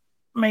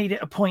made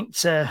it a point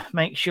to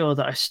make sure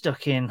that I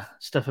stuck in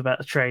stuff about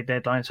the trade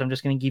deadline, so I'm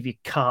just going to give you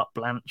carte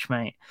blanche,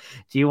 mate.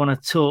 Do you want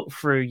to talk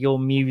through your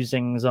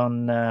musings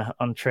on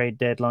trade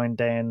deadline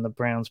day and the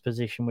Browns'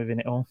 position within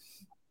it all?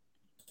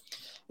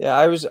 Yeah,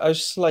 I was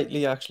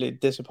slightly actually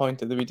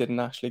disappointed that we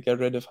didn't actually get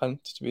rid of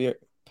Hunt, to be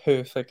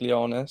perfectly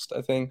honest.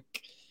 I think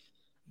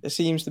there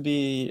seems to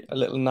be a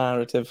little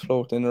narrative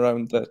floating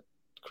around that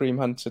Kareem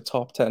Hunt's a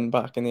top 10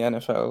 back in the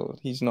NFL.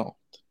 He's not.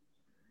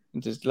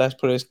 Just let's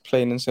put it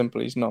plain and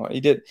simple, he's not.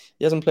 He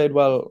hasn't played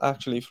well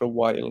actually for a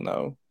while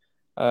now.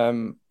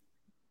 I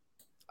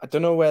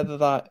don't know whether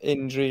that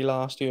injury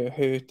last year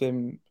hurt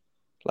him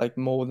like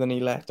more than he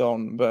let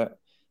on, but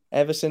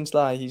ever since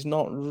that, he's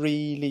not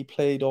really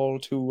played all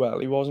too well.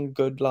 He wasn't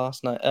good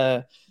last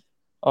night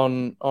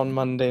on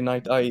Monday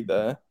night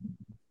either.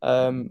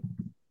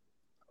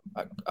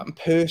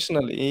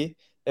 Personally,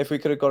 if we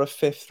could have got a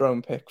 5th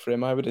round pick for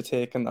him, I would have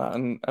taken that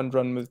and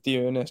run with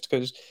D'Ernest,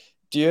 because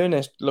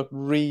D'Ernest looked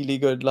really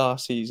good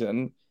last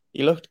season.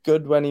 He looked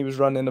good when he was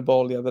running the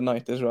ball the other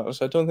night as well.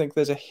 So I don't think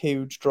there's a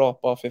huge drop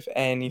off, if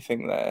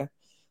anything, there.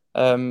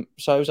 So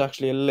I was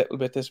actually a little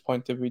bit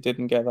disappointed we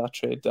didn't get that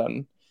trade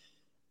done.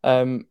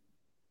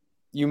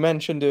 You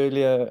mentioned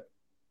earlier,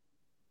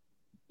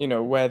 you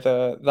know,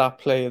 whether that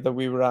player that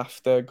we were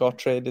after got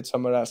traded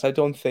somewhere else. I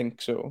don't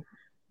think so.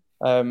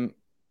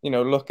 You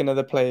know, looking at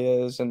the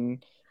players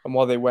and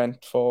what they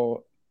went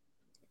for,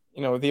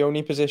 you know, the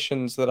only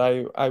positions that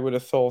I would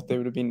have thought they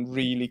would have been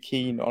really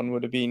keen on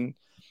would have been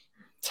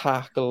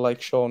tackle,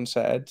 like Shaun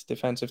said,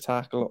 defensive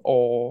tackle,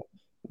 or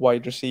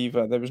wide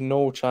receiver. There was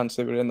no chance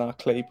they were in that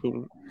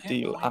Claypool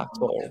deal at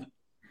all.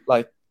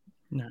 Like,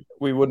 no.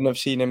 We wouldn't have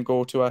seen him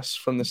go to us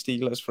from the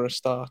Steelers for a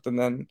start, and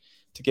then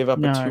to give up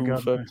a 2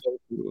 for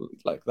Claypool,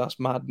 like, that's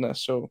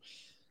madness. So,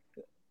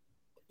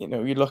 you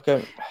know, you look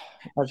at,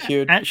 I've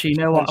heard. Actually, you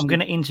know what? I'm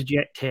going to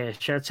interject here.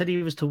 Shall I tell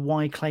you as to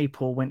why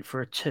Claypool went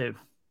for a 2?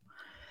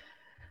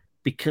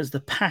 Because the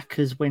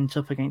Packers went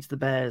up against the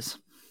Bears.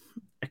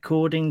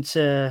 According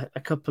to a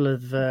couple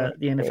of the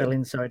NFL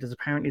insiders,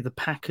 apparently the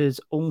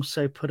Packers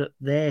also put up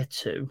their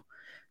 2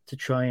 to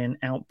try and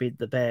outbid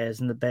the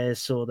Bears, and the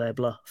Bears saw their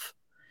bluff.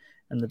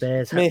 And the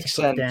Bears had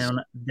to put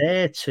down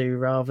their 2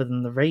 rather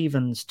than the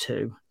Ravens'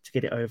 2 to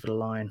get it over the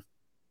line.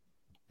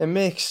 It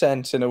makes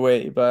sense in a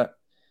way, but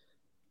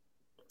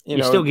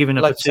you're still giving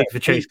up a 2 for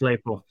Chase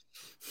Claypool.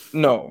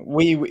 No,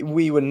 we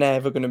were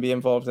never going to be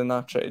involved in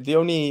that trade. The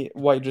only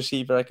wide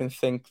receiver I can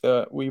think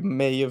that we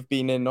may have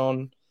been in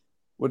on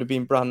would have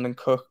been Brandon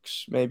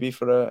Cooks, maybe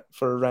for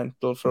a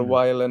rental for a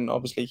while, and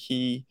obviously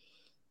he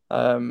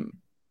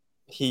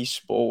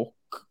spoke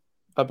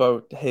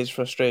about his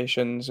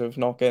frustrations of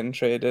not getting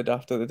traded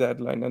after the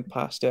deadline and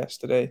passed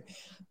yesterday.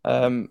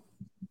 But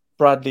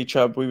Bradley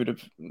Chubb,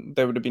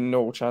 there would have been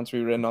no chance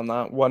we were in on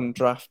that. One,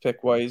 draft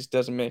pick wise,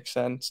 doesn't make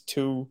sense.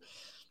 Two,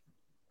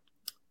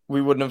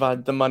 we wouldn't have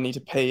had the money to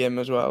pay him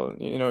as well.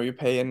 You know, you're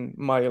paying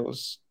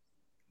Miles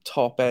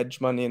top edge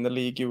money in the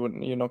league. You're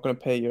not going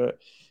to pay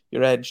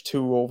your edge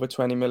two over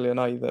 20 million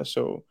either.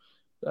 So,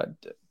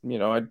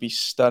 I'd be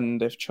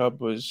stunned if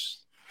Chubb was,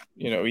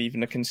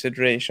 even a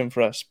consideration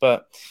for us.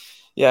 But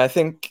yeah, I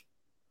think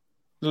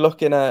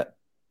looking at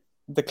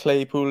the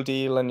Claypool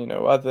deal and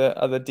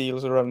other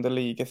deals around the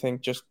league, I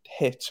think just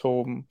hits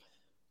home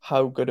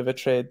how good of a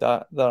trade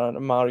that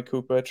Amari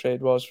Cooper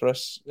trade was for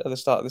us at the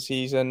start of the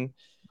season.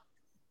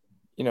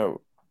 You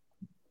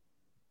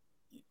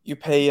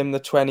pay him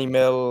the 20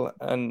 mil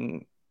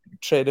and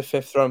trade a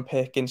 5th round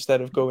pick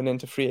instead of going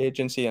into free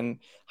agency and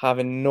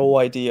having no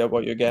idea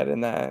what you're getting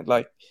there.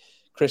 Like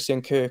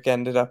Christian Kirk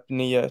ended up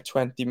near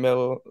 20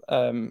 mil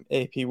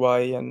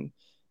APY, and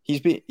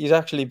he's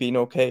actually been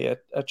okay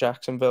at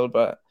Jacksonville,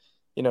 but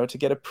to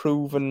get a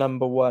proven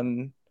number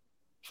one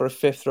for a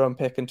 5th round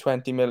pick and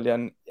 20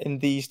 million in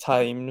these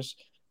times,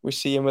 we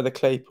see him with a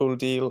Claypool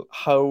deal,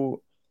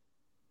 how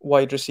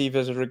wide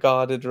receivers are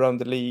regarded around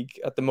the league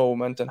at the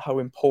moment and how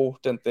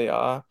important they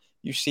are.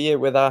 You see it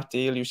with that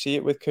deal. You see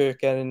it with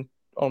Kirk getting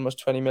almost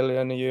 20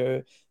 million a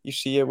year. You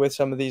see it with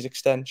some of these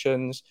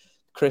extensions.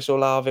 Chris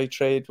Olave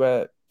trade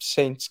where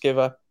Saints give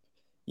up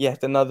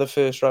yet another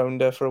 1st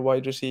rounder for a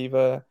wide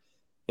receiver.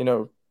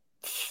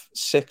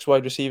 6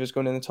 wide receivers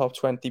going in the top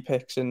 20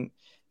 picks in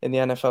the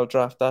NFL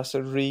draft. That's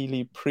a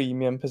really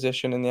premium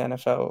position in the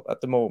NFL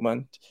at the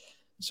moment.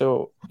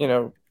 So,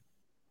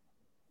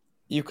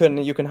 you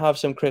can have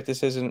some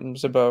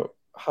criticisms about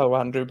how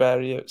Andrew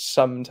Berry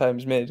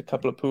sometimes made a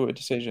couple of poor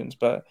decisions,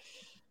 but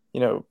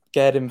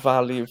getting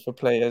value for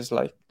players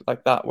like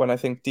that when I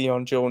think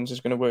Deion Jones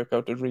is going to work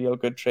out a real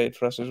good trade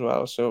for us as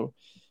well. So,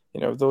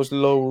 those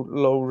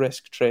low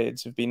risk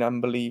trades have been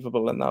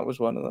unbelievable, and that was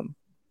one of them.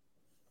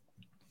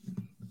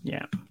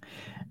 Yeah,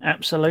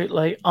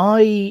 absolutely.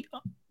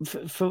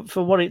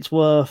 For what it's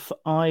worth,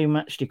 I'm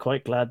actually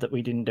quite glad that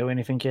we didn't do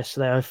anything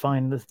yesterday. I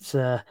find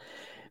that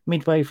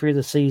midway through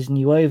the season,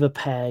 you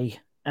overpay,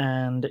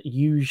 and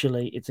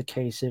usually it's a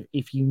case of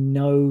if you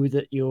know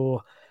that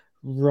you're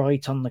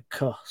right on the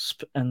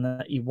cusp and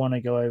that you want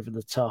to go over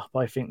the top.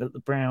 I think that the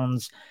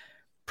Browns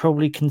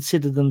probably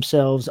consider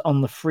themselves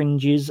on the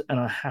fringes and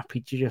are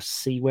happy to just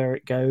see where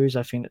it goes.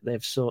 I think that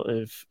they've sort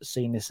of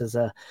seen this as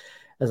a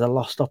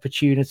lost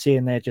opportunity,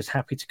 and they're just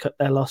happy to cut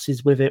their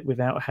losses with it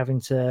without having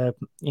to,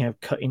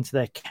 cut into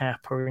their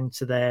cap or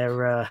into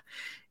their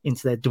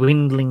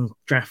dwindling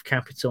draft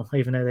capital,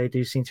 even though they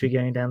do seem to be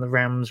going down the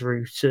Rams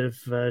route of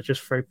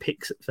just throw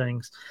picks at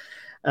things.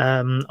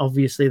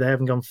 Obviously, they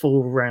haven't gone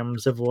full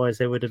Rams, otherwise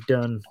they would have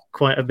done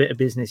quite a bit of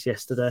business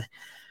yesterday.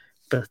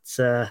 But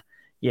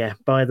yeah,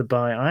 by the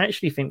by, I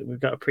actually think that we've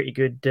got a pretty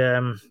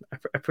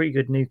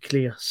good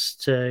nucleus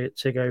to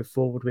go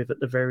forward with at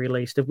the very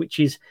least, of which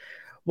is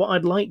what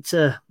I'd like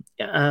to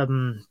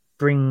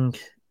bring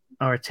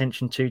our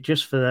attention to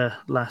just for the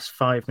last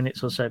 5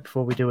 minutes or so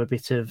before we do a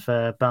bit of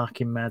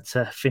barking mad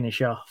to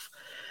finish off.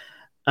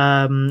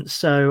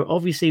 So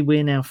obviously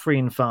we're now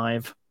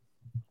 3-5.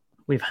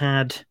 We've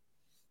had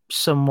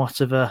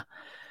somewhat of a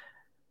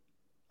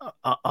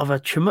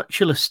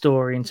tumultuous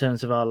story in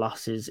terms of our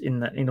losses, in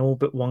that in all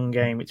but one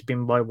game it's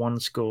been by one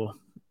score.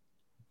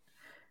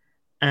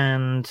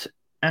 And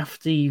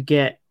after you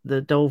get the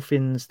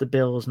Dolphins, the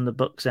Bills, and the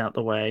Bucks out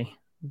the way,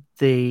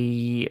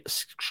 the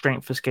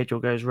strength of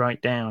schedule goes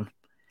right down.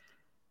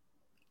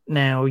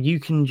 Now you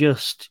can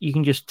just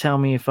tell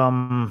me if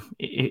I'm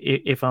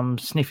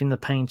sniffing the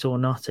paint or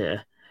not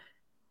here.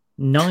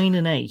 9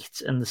 and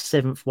 8 and the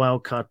 7th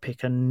wildcard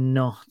pick are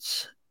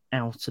not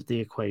out of the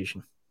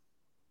equation.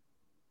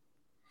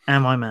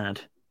 Am I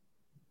mad?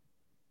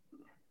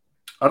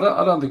 I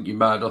don't think you're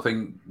mad. I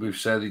think we've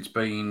said it's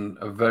been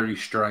a very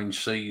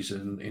strange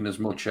season, in as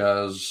much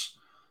as,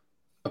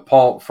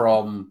 apart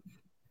from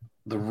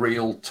the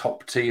real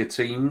top tier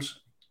teams,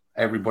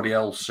 everybody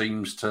else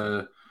seems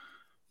to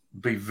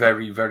be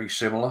very, very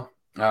similar.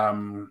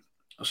 So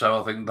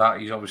I think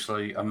that is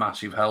obviously a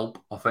massive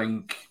help. I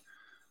think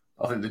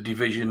the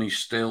division is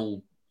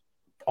still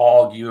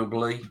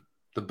arguably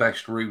the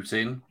best route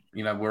in.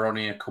 We're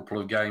only a couple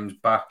of games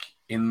back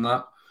in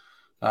that.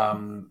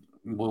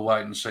 We'll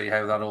wait and see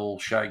how that all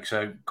shakes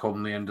out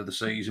come the end of the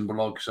season. But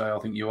like I say, I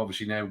think you've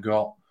obviously now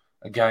got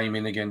a game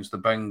in against the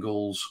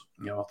Bengals.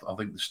 I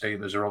think the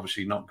Steelers are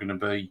obviously not going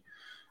to be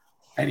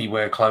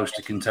anywhere close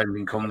to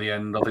contending come the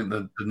end. I think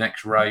the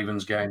next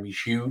Ravens game is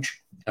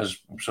huge, as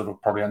sort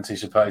of probably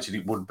anticipated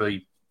it would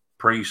be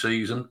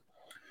pre-season.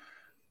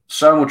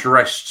 So much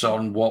rests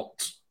on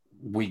what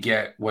we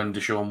get when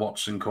Deshaun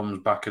Watson comes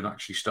back and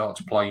actually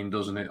starts playing,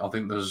 doesn't it? I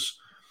think there's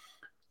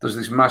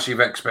this massive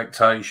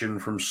expectation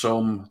from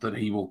some that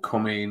he will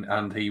come in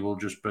and he will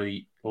just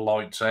be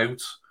lights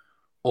out.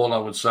 All I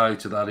would say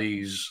to that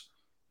is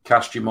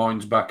cast your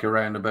minds back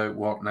around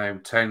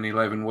about, 10,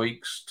 11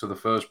 weeks to the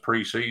first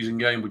pre-season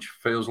game, which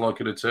feels like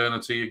an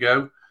eternity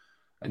ago.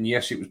 And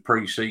yes, it was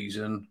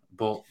pre-season,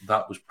 but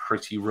that was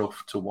pretty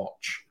rough to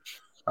watch.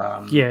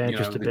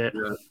 Just a bit.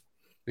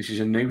 This is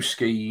a new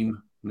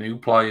scheme, new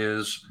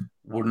players.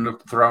 Wouldn't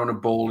have thrown a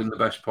ball in the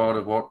best part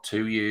of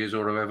 2 years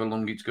or however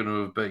long it's going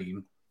to have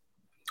been.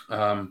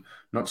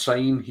 Not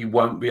saying he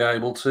won't be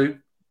able to.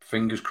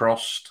 Fingers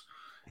crossed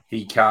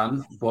he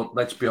can. But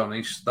let's be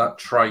honest, that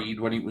trade,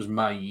 when it was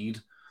made,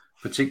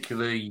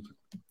 particularly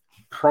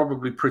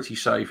probably pretty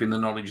safe in the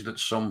knowledge that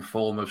some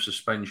form of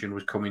suspension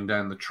was coming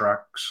down the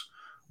tracks,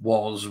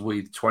 was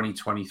with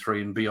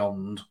 2023 and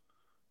beyond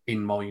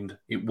in mind.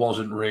 It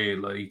wasn't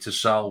really to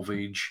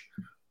salvage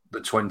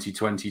the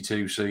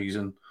 2022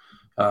 season.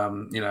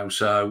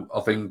 So I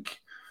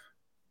think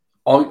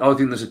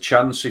there's a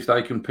chance if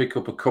they can pick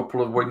up a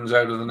couple of wins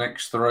out of the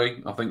next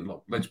three. I think,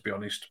 look, let's be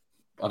honest,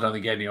 I don't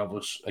think any of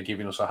us are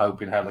giving us a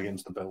hope in hell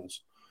against the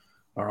Bills.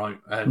 All right.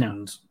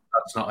 And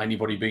that's not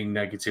anybody being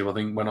negative. I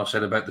think when I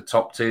said about the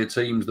top tier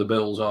teams, the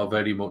Bills are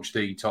very much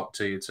the top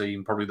tier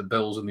team. Probably the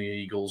Bills and the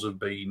Eagles have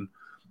been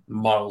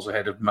miles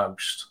ahead of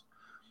most.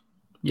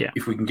 Yeah.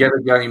 If we can get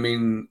a game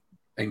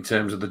in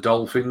terms of the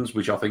Dolphins,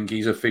 which I think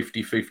is a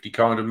 50-50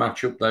 kind of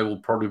matchup, they will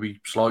probably be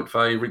slight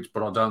favourites,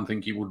 but I don't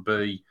think it would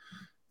be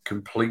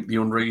completely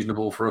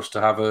unreasonable for us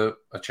to have a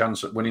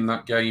chance at winning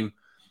that game.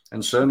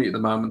 And certainly at the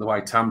moment, the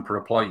way Tampa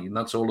are playing,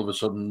 that's all of a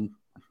sudden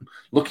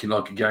looking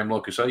like a game.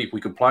 Like I say, if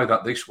we could play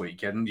that this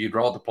weekend, you'd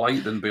rather play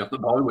it than be on the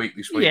bye week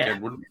this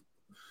weekend, wouldn't you?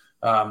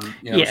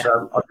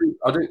 So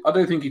I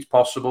do think it's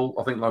possible.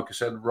 I think, like I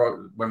said, right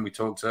when we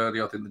talked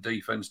earlier, I think the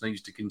defense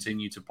needs to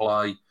continue to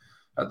play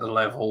at the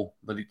level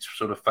that it's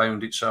sort of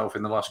found itself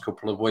in the last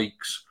couple of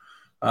weeks.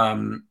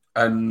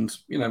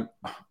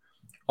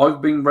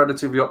 I've been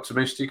relatively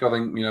optimistic. I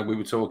think, we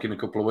were talking a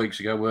couple of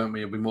weeks ago, weren't we?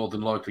 We'll be more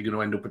than likely going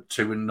to end up at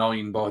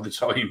 2-9 by the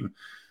time,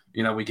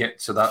 we get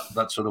to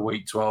that sort of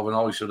week 12. And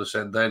I sort of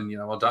said then,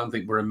 I don't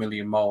think we're a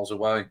million miles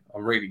away. I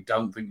really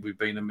don't think we've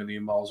been a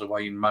million miles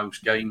away in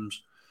most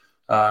games.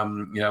 But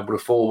a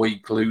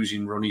 4-week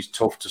losing run is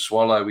tough to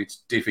swallow. It's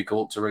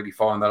difficult to really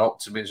find that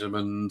optimism.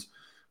 And,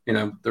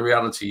 the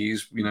reality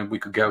is, we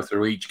could go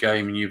through each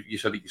game and you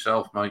said it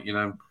yourself, mate,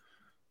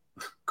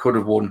 could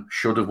have won,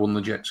 should have won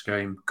the Jets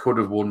game, could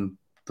have won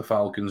the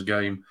Falcons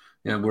game.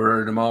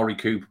 We're an Amari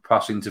Cooper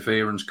pass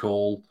interference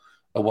call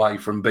away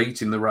from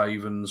beating the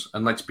Ravens.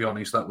 And let's be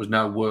honest, that was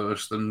no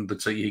worse than the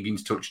T.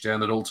 Higgins touchdown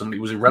that ultimately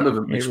was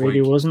irrelevant this week. It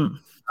really wasn't.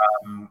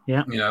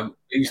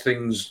 These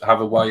things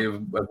have a way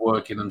of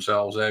working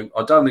themselves out.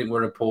 I don't think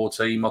we're a poor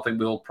team. I think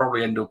we'll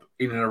probably end up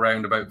in and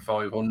around about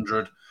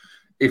 500.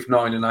 If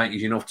 9-8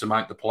 is enough to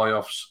make the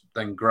playoffs,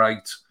 then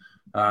great.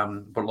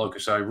 But like I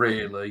say,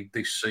 really,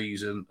 this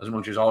season, as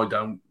much as I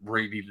don't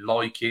really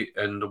like it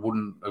and I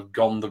wouldn't have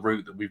gone the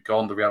route that we've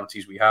gone, the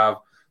realities we have,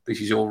 this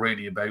is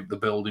already about the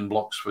building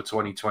blocks for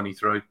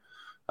 2023.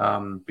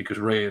 Because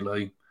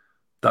really,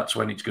 that's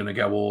when it's going to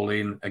go all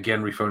in.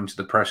 Again, referring to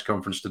the press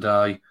conference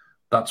today,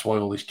 that's why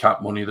all this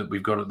cap money that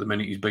we've got at the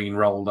minute is being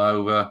rolled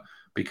over,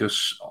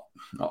 because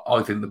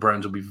I think the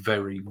Browns will be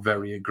very,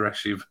 very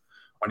aggressive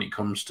when it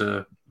comes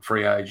to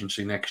free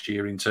agency next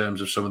year in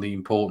terms of some of the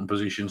important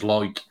positions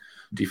like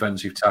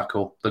defensive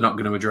tackle. They're not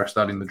going to address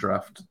that in the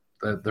draft.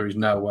 There is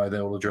no way they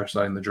will address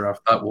that in the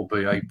draft. That will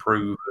be a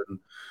proven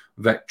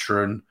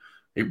veteran.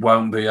 It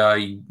won't be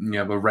a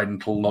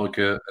rental like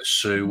a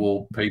Sue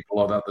or people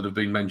like that have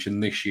been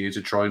mentioned this year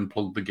to try and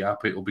plug the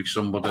gap. It'll be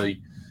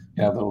somebody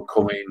that will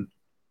come in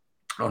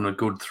on a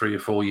good 3 or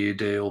 4 year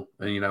deal,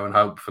 and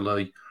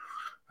hopefully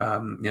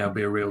be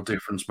a real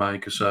difference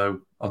maker.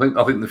 So I think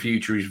the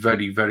future is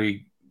very,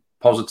 very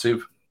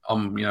positive.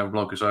 I'm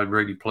like I say,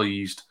 really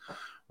pleased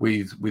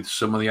with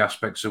some of the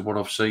aspects of what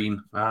I've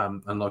seen.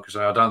 And like I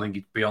say, I don't think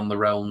it's beyond the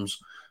realms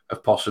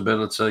of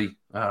possibility.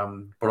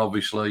 But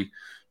obviously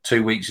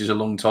 2 weeks is a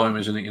long time,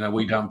 isn't it?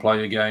 We don't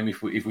play a game.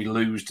 If we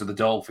lose to the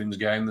Dolphins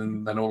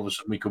game, then all of a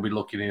sudden we could be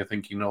looking here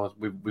thinking,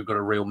 we've got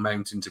a real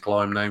mountain to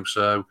climb now.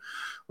 So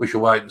we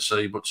shall wait and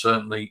see, but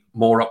certainly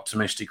more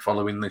optimistic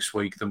following this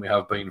week than we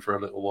have been for a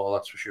little while,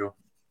 that's for sure.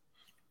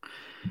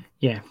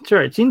 Yeah,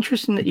 sorry. It's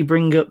interesting that you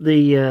bring up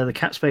the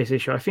cap space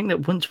issue. I think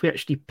that once we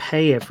actually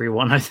pay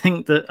everyone, I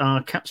think that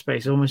our cap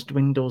space almost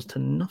dwindles to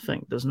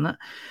nothing, doesn't it?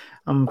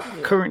 I'm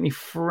currently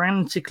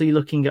frantically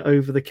looking at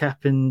over the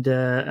cap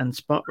and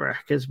spot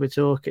rack as we're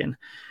talking.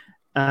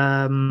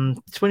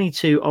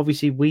 22.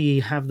 Obviously,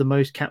 we have the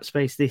most cap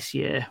space this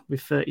year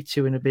with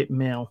 32 and a bit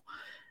mil.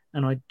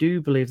 And I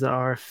do believe that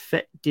our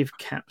effective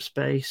cap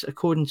space,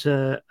 according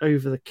to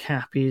over the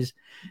cap, is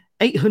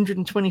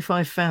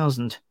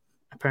 825,000.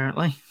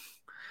 Apparently.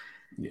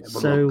 Yeah,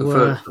 but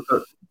so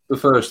the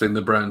first thing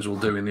the Browns will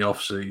do in the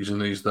off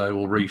season is they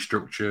will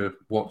restructure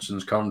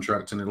Watson's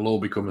contract, and it'll all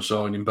become a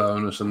signing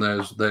bonus. And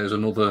there's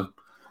another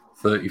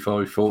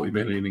 35-40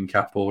 million in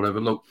cap or whatever.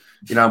 Look,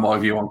 my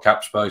view on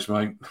cap space,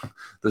 mate.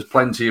 There's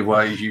plenty of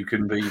ways you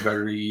can be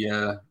very,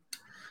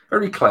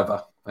 very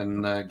clever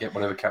and get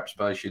whatever cap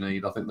space you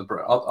need. I think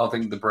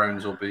the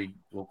Browns will be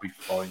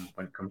fine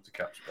when it comes to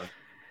cap space.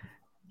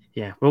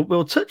 Yeah,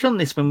 we'll touch on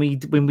this when we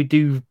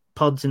do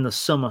pods in the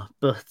summer,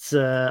 but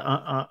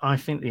I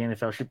think the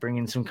NFL should bring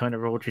in some kind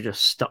of rule to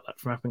just stop that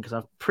from happening, because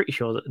I'm pretty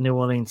sure that the New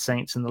Orleans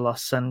Saints and the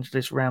Los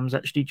Angeles Rams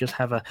actually just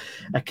have a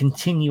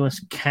continuous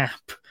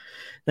cap.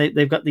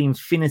 They've got the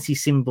infinity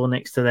symbol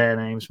next to their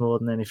names more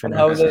than anything And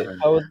else.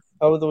 how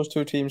are those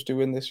two teams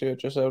doing this year,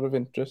 just out of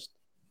interest?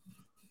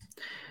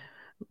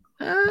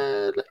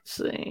 Let's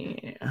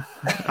see.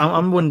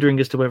 I'm wondering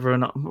as to whether or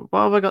not.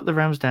 What have I got the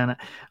Rams down at?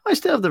 I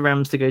still have the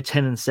Rams to go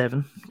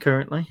 10-7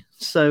 currently.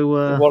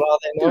 So What are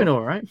they now? doing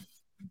all right.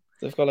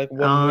 They've got like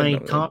one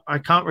win. I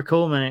can't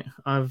recall, mate.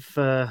 I've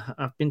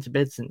been to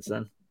bed since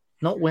then.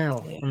 Not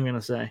well, I'm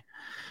gonna say.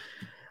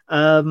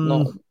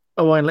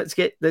 Owain, let's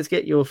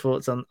get your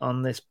thoughts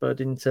on this,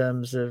 bud, in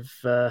terms of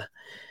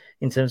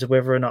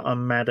whether or not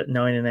I'm mad at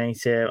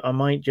 9-8 here. I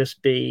might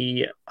just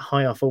be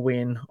high off a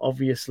win.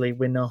 Obviously,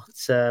 we're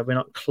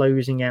not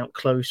closing out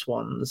close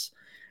ones.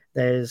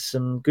 There's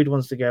some good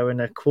ones to go,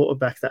 and a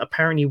quarterback that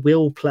apparently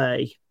will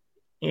play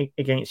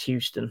against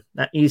Houston.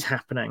 That is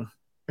happening,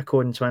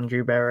 according to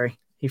Andrew Berry.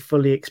 He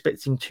fully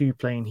expects him to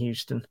play in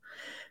Houston.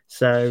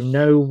 So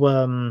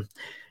no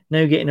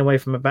getting away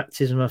from a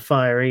baptism of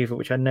fire either,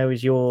 which I know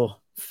is your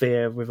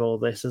fear with all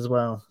this as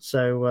well.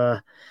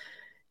 So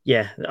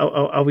yeah,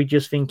 are we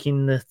just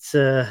thinking that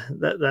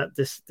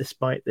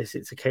despite this,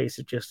 it's a case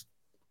of just,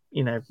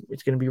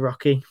 it's going to be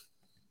rocky?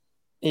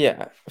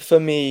 Yeah, for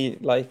me,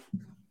 like,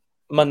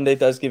 Monday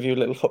does give you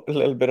a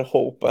little bit of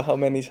hope, but how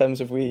many times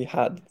have we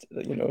had,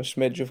 a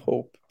smidge of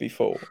hope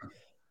before?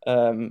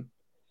 I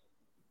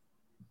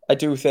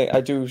do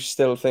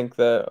still think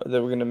that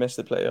we're going to miss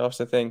the playoffs.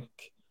 I think,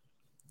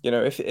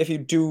 if you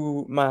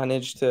do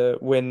manage to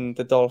win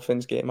the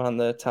Dolphins game and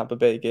the Tampa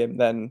Bay game,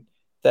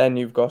 then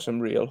you've got some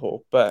real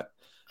hope. But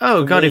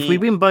if we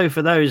win both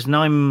of those, then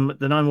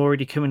I'm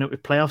already coming up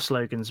with playoff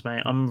slogans,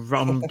 mate.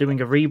 I'm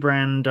doing a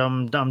rebrand.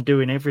 I'm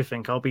doing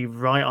everything. I'll be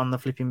right on the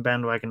flipping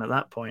bandwagon at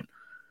that point.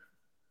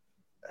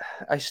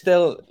 I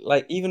still,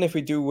 like, even if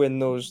we do win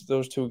those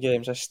two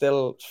games, I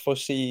still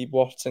foresee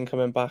Watson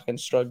coming back and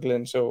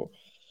struggling. So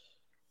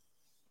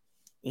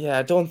yeah,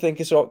 I don't think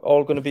it's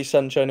all going to be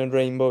sunshine and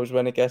rainbows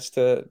when it gets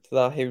to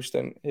that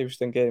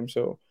Houston game.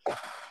 So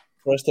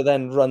for us to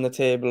then run the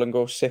table and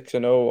go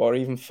 6-0 or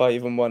even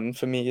 5-1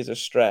 for me is a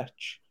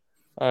stretch.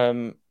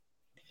 You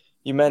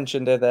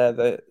mentioned it there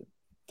that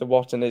the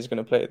Watson is going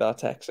to play that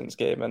Texans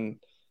game, and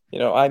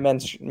I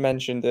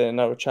mentioned in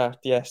our chat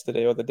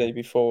yesterday or the day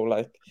before,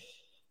 like,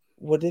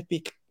 would it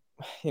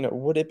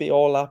be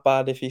all that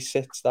bad if he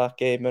sits that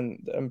game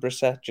and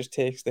Brissett just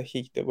takes the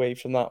heat away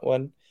from that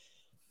one?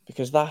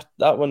 Because that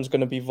one's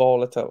going to be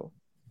volatile.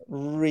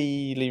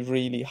 Really,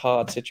 really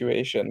hard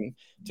situation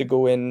to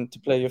go in to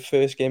play your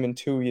first game in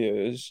 2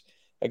 years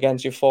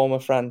against your former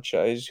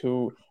franchise,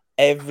 who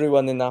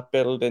everyone in that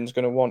building is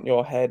going to want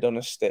your head on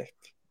a stick.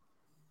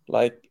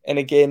 Like, in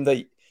a game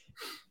that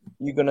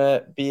you're going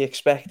to be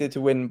expected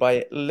to win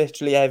by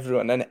literally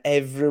everyone, and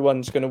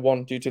everyone's going to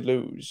want you to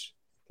lose.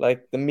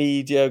 Like, the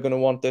media are going to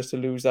want us to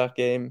lose that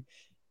game.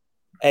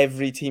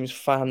 Every team's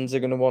fans are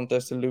going to want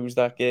us to lose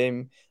that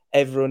game.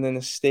 Everyone in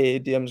the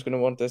stadium is going to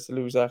want us to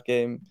lose that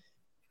game.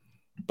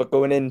 But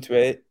going into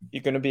it,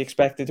 you're going to be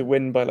expected to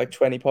win by like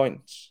 20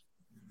 points.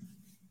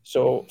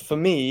 So for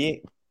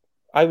me,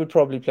 I would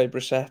probably play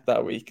Brissett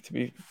that week, to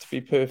be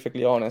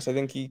perfectly honest. I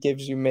think he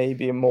gives you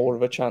maybe more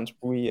of a chance,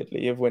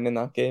 weirdly, of winning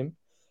that game.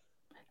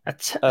 I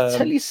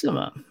tell you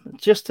something,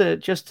 just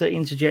to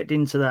interject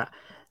into that,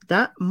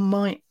 that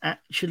might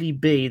actually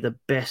be the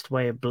best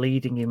way of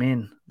bleeding him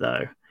in,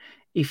 though.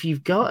 If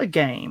you've got a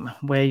game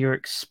where you're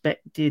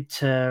expected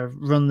to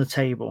run the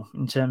table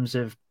in terms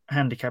of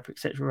handicap,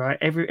 etc., right?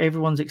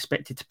 Everyone's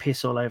expected to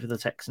piss all over the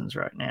Texans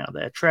right now.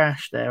 They're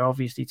trash. They're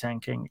obviously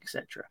tanking,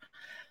 etc.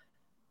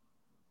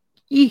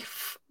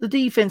 If the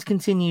defense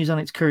continues on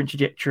its current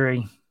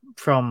trajectory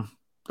from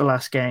the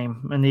last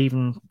game, and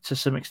even to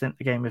some extent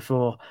the game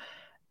before,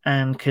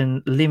 and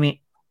can limit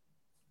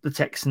the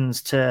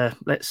Texans to,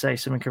 let's say,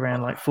 something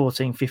around like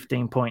 14,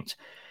 15 points,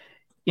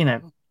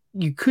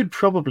 you could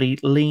probably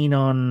lean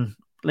on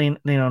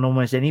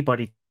almost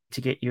anybody to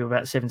get you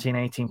about 17,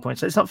 18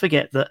 points. Let's not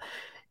forget that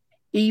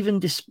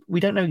even we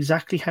don't know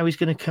exactly how he's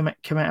going to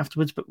come out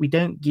afterwards, but we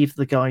don't give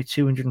the guy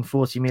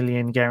 $240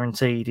 million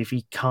guaranteed if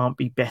he can't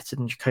be better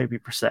than Jacoby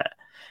Brissett,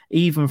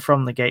 even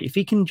from the gate. If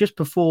he can just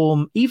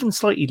perform even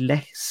slightly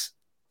less,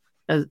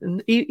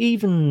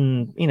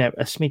 even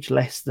a smidge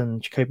less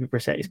than Jacoby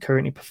Brissett is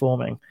currently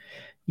performing,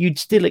 you'd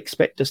still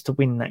expect us to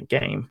win that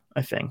game,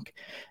 I think.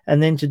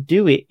 And then to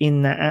do it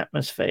in that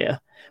atmosphere,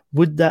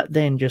 would that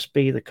then just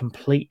be the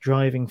complete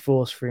driving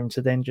force for him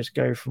to then just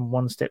go from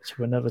one step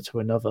to another to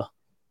another?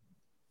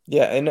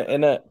 Yeah,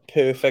 in a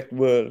perfect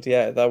world,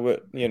 yeah, that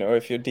would,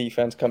 if your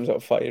defense comes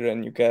out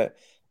firing, you get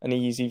an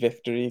easy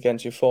victory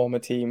against your former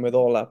team with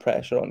all that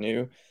pressure on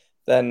you,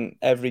 then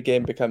every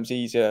game becomes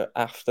easier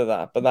after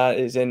that. But that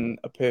is in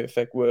a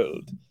perfect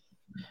world.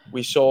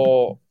 We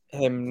saw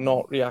him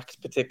not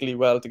react particularly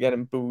well to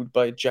getting booed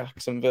by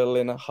Jacksonville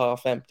in a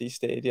half-empty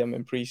stadium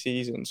in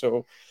pre-season.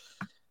 So,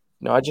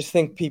 No, I just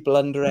think people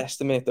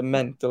underestimate the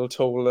mental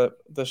toll that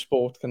the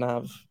sport can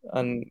have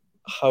and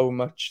how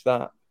much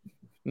that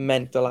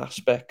mental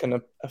aspect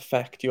can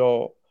affect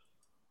your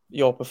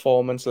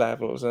performance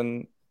levels.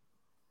 And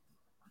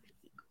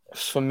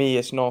for me,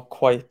 it's not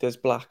quite as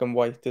black and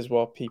white as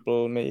what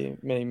people may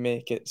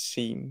make it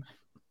seem.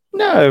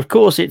 No, of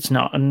course it's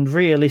not. And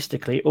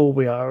realistically, all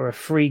we are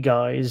three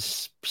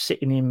guys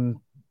sitting in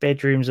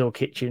bedrooms or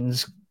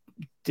kitchens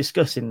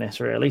discussing this,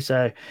 really.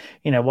 So,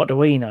 what do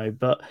we know?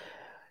 But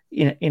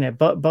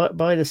but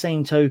by the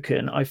same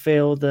token, I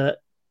feel that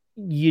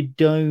you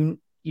don't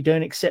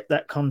accept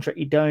that contract.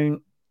 You're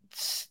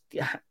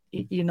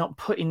not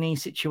put in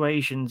these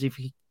situations if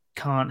you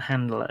can't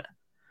handle it.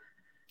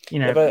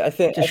 But I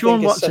think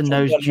Deshaun Watson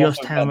knows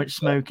just how event, much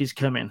smoke is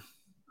coming.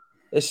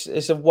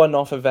 It's a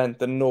one-off event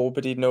that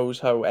nobody knows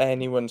how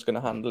anyone's going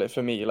to handle it.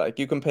 For me, like,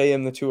 you can pay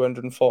him the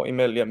 240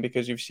 million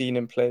because you've seen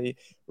him play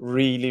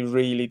really,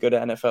 really good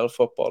NFL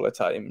football at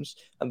times,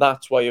 and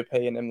that's why you're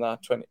paying him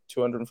that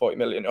 240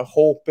 million. You're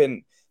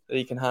hoping that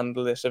he can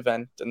handle this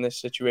event and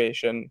this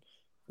situation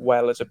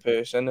well as a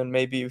person, and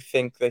maybe you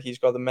think that he's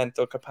got the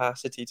mental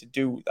capacity to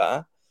do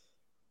that.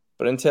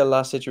 But until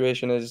that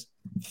situation is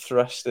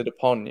thrusted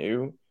upon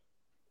you,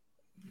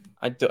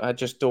 I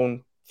just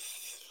don't.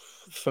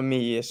 For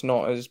me, it's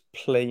not as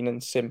plain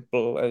and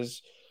simple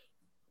as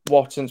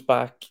Watson's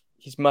back.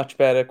 He's much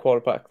better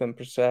quarterback than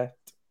Brissett.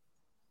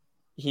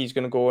 He's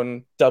going to go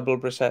and double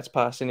Brissett's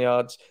passing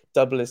yards,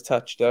 double his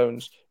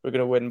touchdowns. We're going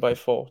to win by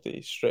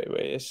 40 straight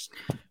away.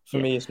 For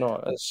me, it's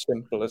not as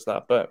simple as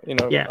that. But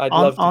I'd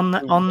love to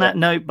on that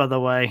note. By the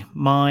way,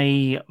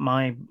 my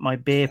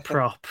beer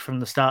prop from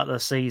the start of the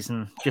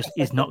season just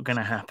is not going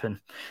to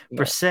happen.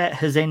 No. Brissett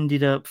has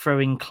ended up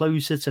throwing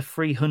closer to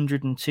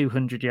 300 and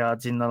 200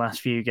 yards in the last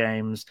few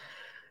games.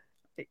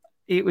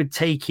 It would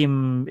take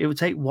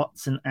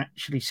Watson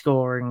actually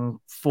scoring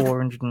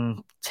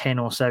 410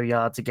 or so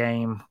yards a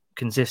game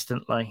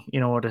consistently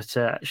in order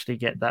to actually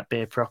get that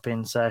beer prop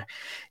in. So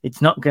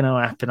it's not going to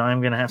happen.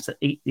 I'm going to have to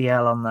eat the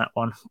L on that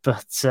one.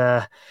 But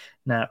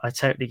no, I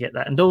totally get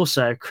that. And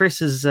also, Chris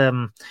has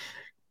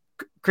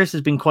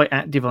been quite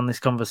active on this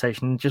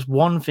conversation. Just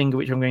one thing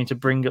which I'm going to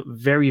bring up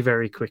very,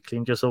 very quickly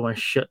and just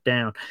almost shut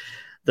down.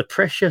 The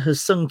pressure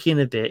has sunk in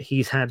a bit.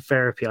 He's had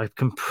therapy. I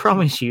can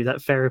promise you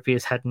that therapy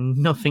has had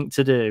nothing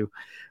to do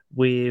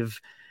with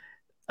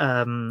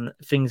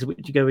things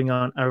which are going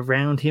on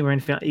around him or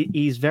anything. It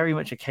is very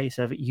much a case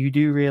of you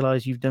do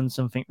realize you've done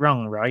something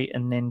wrong, right?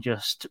 And then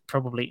just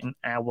probably an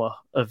hour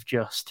of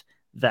just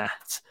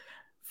that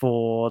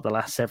for the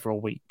last several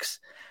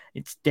weeks.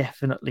 It's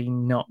definitely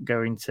not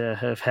going to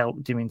have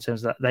helped him in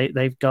terms of that.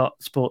 They've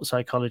got sports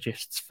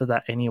psychologists for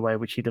that anyway,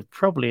 which he'd have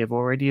probably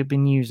already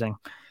been using.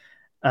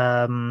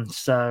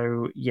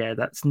 So yeah,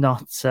 that's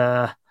not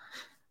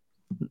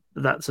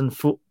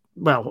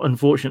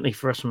unfortunately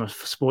for us from a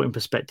sporting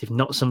perspective,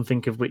 not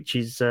something of which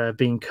is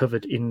being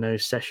covered in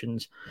those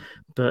sessions,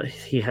 but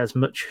he has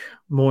much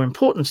more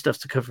important stuff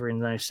to cover in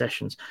those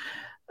sessions.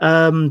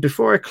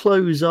 Before I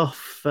close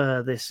off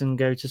this and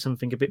go to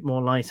something a bit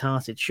more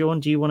lighthearted,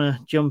 Shaun, do you want to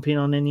jump in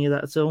on any of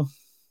that at all?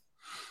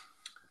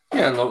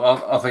 Yeah, look,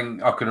 I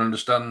think I can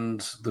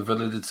understand the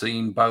validity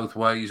in both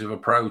ways of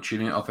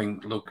approaching it. I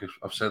think, look,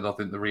 I've said, I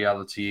think the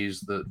reality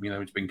is that,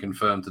 it's been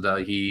confirmed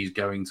today he's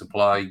going to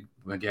play.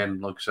 Again,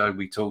 like I said,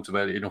 we talked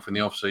about it enough in the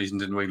off-season,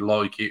 didn't we?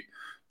 Like it,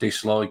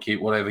 dislike it,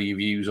 whatever your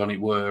views on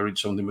it were,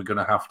 it's something we're going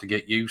to have to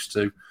get used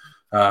to.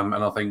 And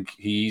I think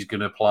he's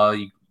going to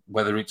play,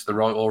 whether it's the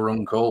right or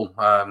wrong call.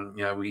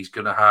 He's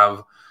going to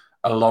have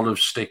a lot of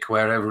stick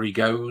wherever he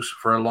goes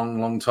for a long,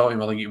 long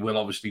time. I think it will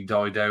obviously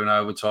die down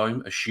over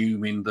time,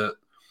 assuming that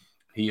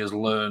he has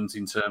learned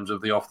in terms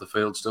of the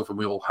off-the-field stuff, and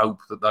we all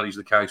hope that that is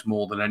the case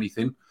more than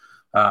anything.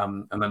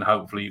 And then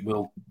hopefully it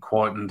will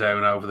quieten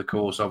down over the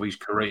course of his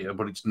career,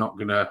 but it's not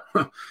gonna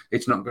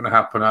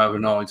happen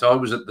overnight. I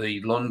was at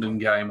the London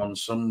game on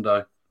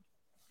Sunday,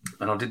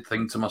 and I did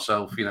think to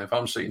myself, if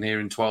I'm sitting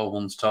here in 12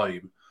 months'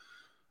 time,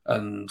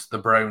 and the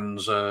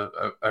Browns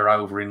are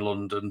over in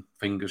London,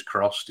 fingers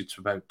crossed, it's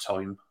about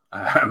time.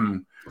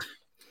 The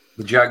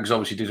Jags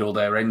obviously did all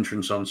their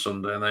entrance on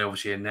Sunday, and they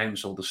obviously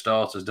announce all the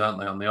starters, don't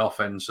they, on the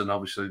offense? And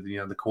obviously,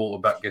 the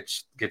quarterback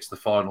gets the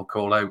final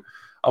call out.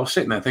 I was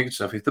sitting there thinking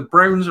to myself, if the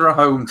Browns are a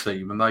home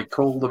team and they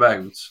call them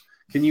out,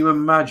 can you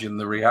imagine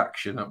the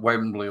reaction at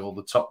Wembley or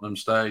the Tottenham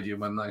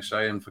Stadium when they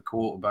say, and for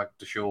quarterback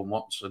Deshaun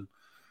Watson?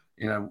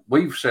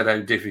 We've said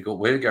how difficult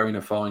we're going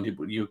to find it,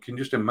 but you can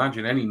just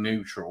imagine any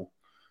neutral.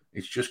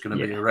 It's just going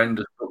to be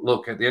horrendous. But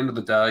look, at the end of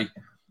the day,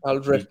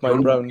 I'll rip my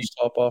Browns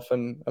top off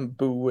and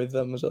boo with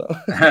them as well.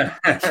 At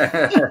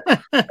the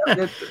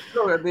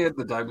end of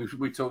the day,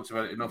 we talked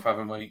about it enough,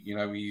 haven't we?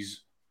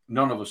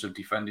 None of us have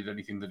defended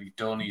anything that he's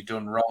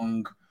done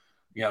wrong.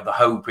 The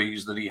hope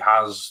is that he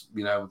has,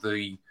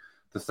 the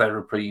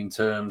therapy in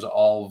terms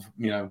of,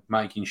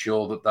 making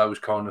sure that those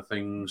kind of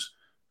things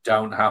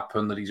don't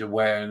happen, that his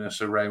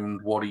awareness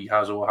around what he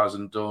has or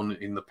hasn't done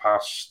in the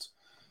past.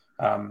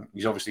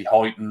 He's obviously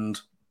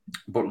heightened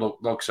But look,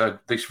 like I said,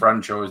 this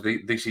franchise,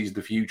 this is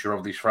the future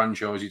of this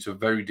franchise. It's a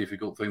very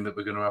difficult thing that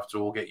we're going to have to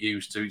all get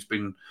used to. It's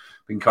been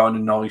kind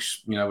of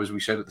nice, as we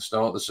said at the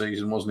start of the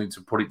season, wasn't it,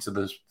 to put it to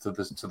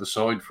the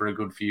side for a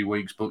good few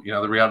weeks. But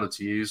the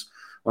reality is,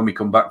 when we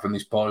come back from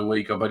this bye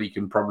week, I bet he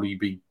can probably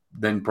be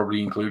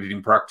probably included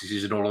in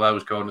practices and all of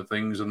those kind of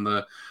things. And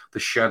the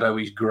shadow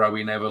is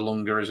growing ever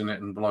longer, isn't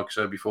it? And like I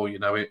said before,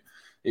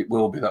 it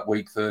will be that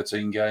week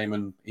 13 game,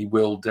 and he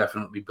will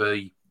definitely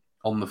be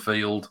on the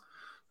field.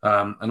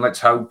 And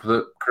let's hope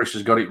that Chris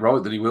has got it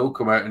right, that he will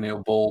come out and he'll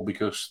ball,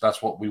 because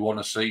that's what we want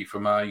to see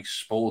from a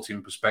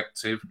sporting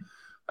perspective.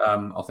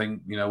 I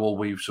think, all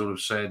we've sort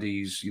of said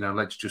is,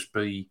 let's just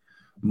be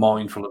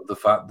mindful of the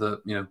fact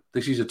that,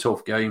 this is a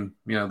tough game.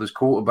 There's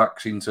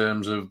quarterbacks in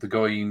terms of the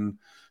guy in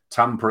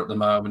Tampa at the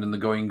moment and the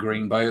guy in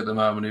Green Bay at the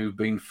moment who've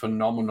been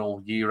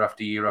phenomenal year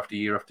after year after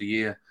year after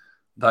year.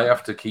 They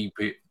have to keep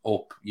it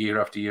up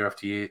year after year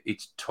after year.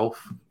 It's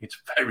tough.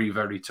 It's very,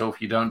 very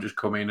tough. You don't just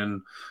come in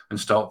and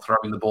start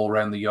throwing the ball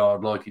around the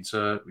yard like it's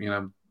a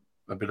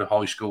bit of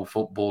high school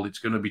football. It's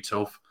going to be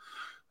tough.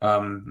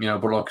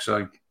 But like I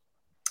say,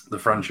 the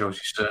franchise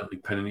is certainly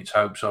pinning its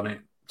hopes on it.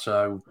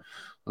 So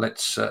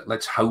let's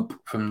hope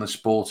from the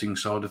sporting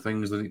side of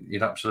things that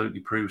it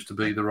absolutely proves to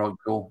be the right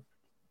call.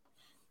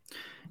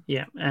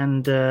 Yeah,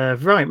 and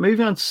right,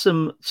 moving on to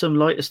some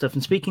lighter stuff.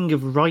 And speaking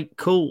of right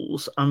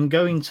calls, I'm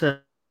going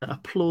to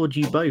applaud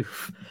you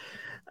both.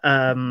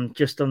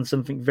 Just on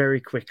something very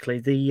quickly,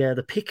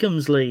 the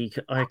Pick'ems League.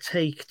 I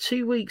take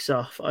 2 weeks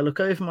off. I look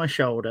over my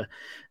shoulder,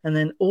 and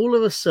then all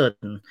of a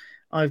sudden,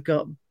 I've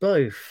got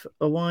both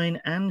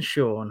Owain and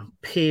Shaun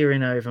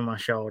peering over my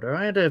shoulder.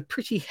 I had a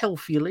pretty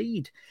healthy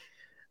lead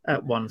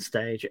at one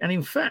stage, and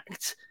in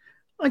fact,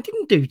 I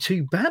didn't do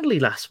too badly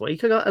last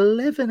week. I got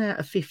 11 out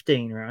of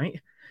 15 right.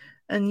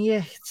 And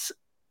yet,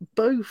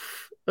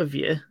 both of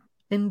you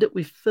end up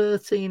with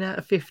 13 out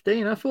of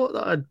 15. I thought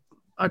that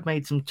I'd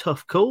made some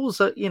tough calls.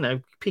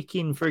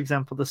 Picking, for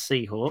example, the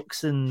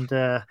Seahawks, and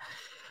I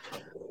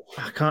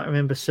can't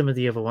remember some of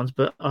the other ones,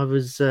 but I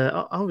was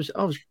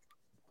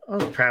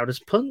proud as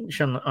punch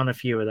on a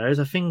few of those.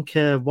 I think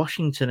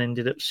Washington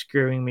ended up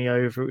screwing me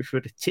over, which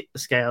would have tipped the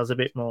scales a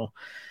bit more.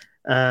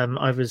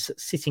 I was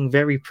sitting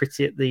very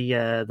pretty at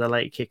the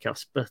late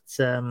kickoffs, but.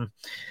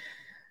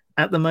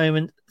 At the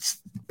moment,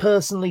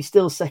 personally,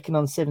 still second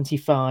on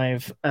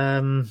 75.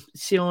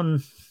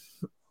 Shaun,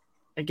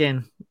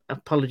 again,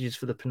 apologies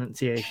for the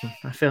pronunciation.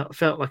 I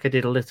felt like I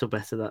did a little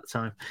better that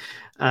time.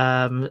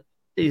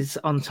 Is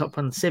on top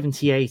on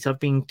 78. I've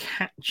been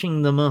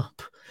catching them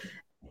up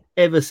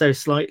ever so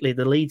slightly.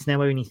 The lead's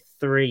now only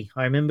 3.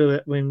 I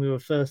remember when we were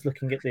first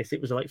looking at this,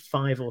 it was like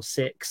 5 or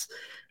 6.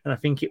 And I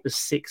think it was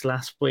 6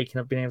 last week,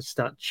 and I've been able to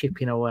start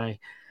chipping away.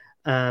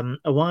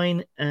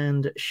 Owain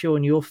and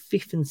Shaun, you're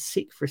 5th and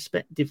 6th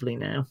respectively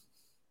now.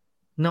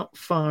 Not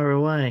far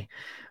away.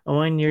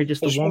 Owain, you're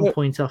just 1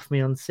 point off me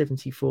on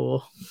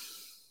 74.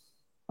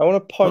 I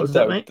want to point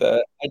out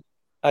that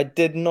I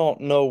did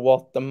not know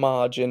what the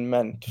margin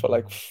meant for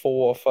like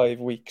 4 or 5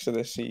 weeks of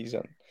this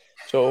season.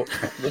 So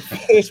the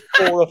first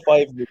 4 or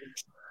 5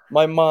 weeks,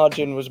 my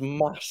margin was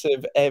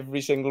massive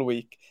every single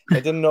week. I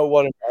didn't know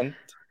what it meant.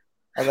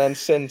 And then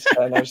since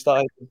then, I've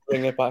started to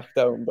bring it back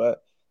down.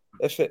 But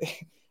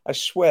I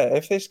swear,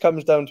 if this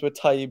comes down to a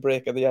tie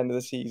break at the end of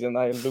the season,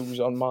 I lose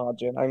on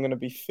margin, I'm going to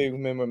be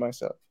fuming with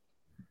myself.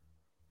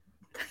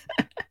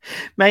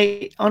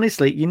 Mate,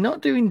 honestly, you're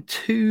not doing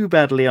too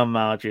badly on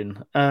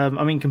margin. I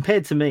mean,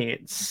 compared to me,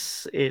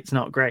 it's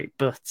not great,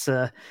 but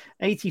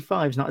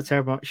 85 is not a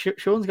terrible.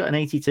 Shaun's got an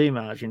 82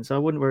 margin, so I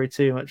wouldn't worry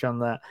too much on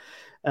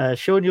that.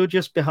 Shaun, you're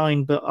just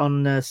behind, but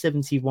on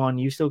 71,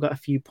 you've still got a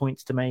few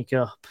points to make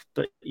up,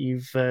 but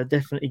you've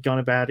definitely gone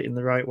about it in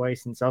the right way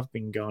since I've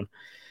been gone.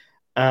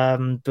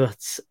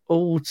 But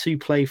all to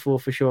play for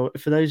sure.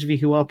 For those of you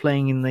who are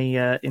playing in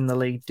the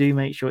league, do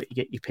make sure you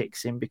get your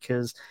picks in,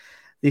 because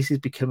this is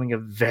becoming a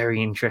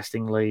very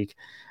interesting league.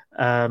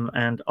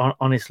 And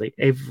honestly,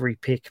 every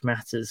pick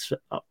matters,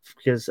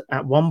 because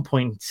at one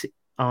point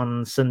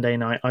on Sunday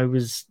night, I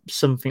was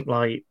something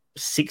like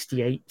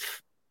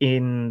 68th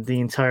in the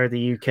entire of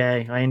the UK.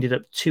 I ended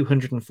up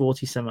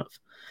 240 something.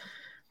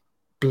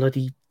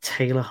 Bloody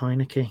Taylor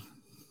Heineke.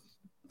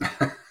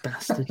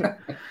 Bastard.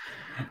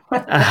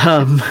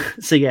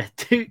 So yeah,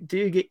 do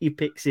get your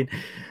picks in.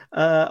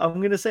 I'm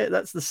going to say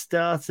that's the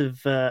start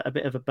of a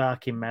bit of a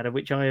barking matter,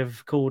 which I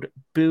have called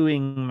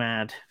Booing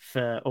Mad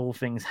for all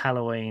things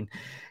Halloween.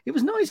 It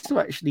was nice to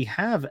actually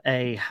have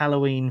a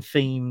Halloween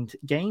themed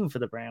game for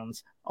the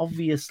Browns.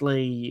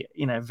 Obviously,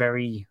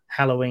 very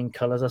Halloween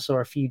colors. I saw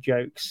a few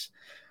jokes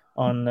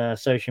on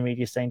social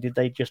media saying, did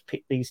they just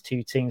pick these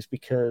two teams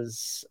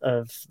because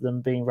of them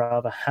being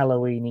rather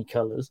Halloween-y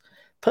colors?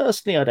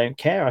 Personally, I don't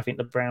care. I think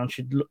the Browns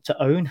should look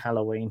to own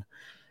Halloween,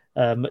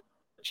 much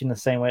in the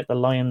same way that the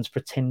Lions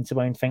pretend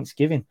to own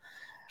Thanksgiving.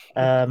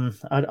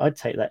 I'd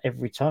take that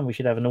every time. We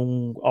should have an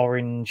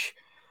all-orange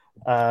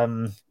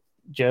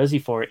jersey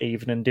for it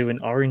even, and do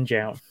an orange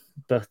out.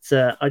 But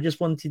I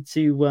just wanted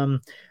to...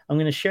 I'm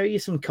going to show you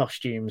some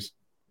costumes,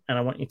 and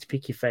I want you to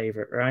pick your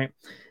favourite, right?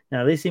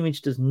 Now, this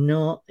image does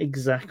not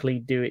exactly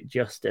do it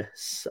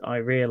justice. I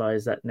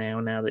realise that now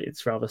that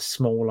it's rather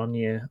small on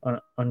your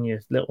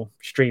little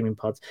streaming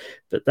pods.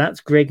 But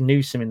that's Greg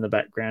Newsome in the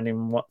background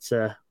in what's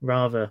a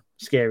rather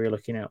scary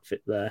looking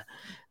outfit there.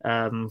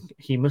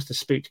 He must have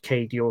spooked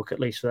Cade York, at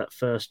least for that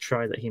first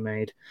try that he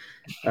made.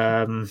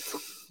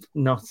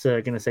 Not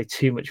going to say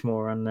too much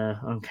more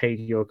on Cade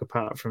York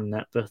apart from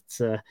that, but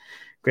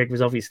Greg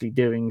was obviously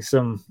doing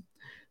some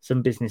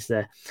business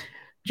there.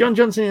 John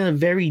Johnson in a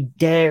very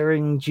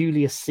daring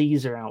Julius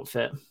Caesar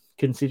outfit,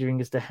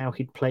 considering as to how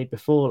he'd played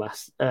before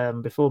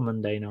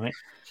Monday night.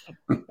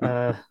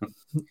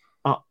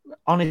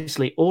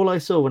 Honestly, all I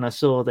saw when I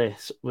saw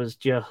this was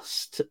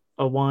just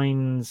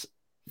Owain's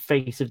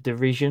face of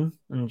derision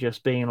and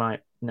just being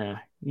like, "No,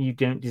 you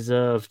don't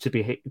deserve to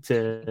be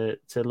to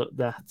look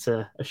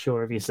that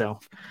assured of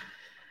yourself."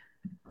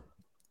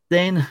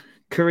 Then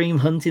Kareem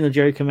Hunt in the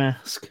Joker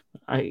mask.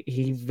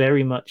 He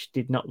very much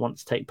did not want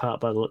to take part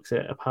by the looks of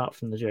it, apart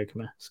from the Joker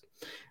mask.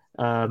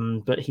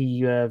 But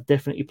he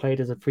definitely played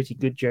as a pretty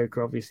good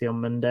Joker, obviously,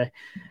 on Monday.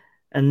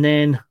 And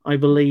then I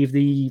believe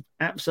the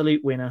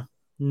absolute winner,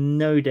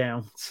 no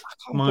doubt,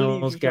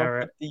 Myles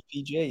Garrett.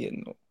 DPJ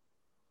in.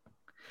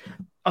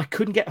 I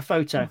couldn't get a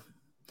photo.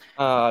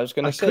 I was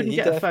going to say, couldn't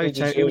get a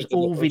photo. It was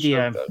all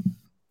video.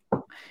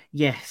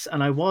 Yes,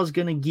 and I was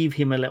going to give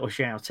him a little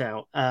shout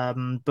out,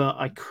 but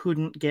I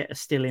couldn't get a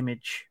still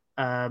image.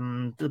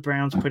 The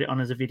Browns put it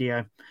on as a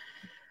video.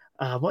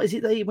 What is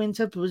it that he went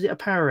as? Was it a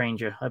Power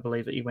Ranger? I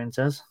believe that he went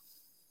as.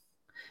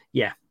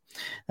 Yeah.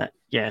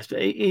 Yes,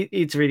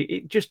 it's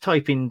really just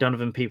type in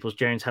Donovan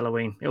Peoples-Jones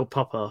Halloween. It'll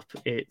pop up.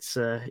 It's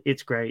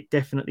great,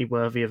 definitely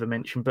worthy of a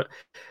mention. But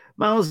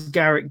Myles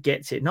Garrett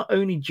gets it, not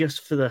only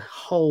just for the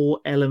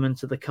whole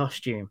element of the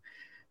costume,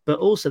 but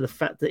also the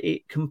fact that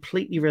it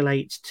completely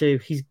relates to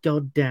his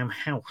goddamn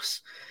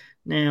house.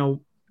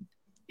 Now,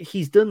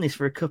 he's done this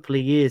for a couple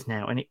of years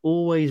now, and it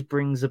always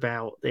brings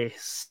about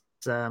this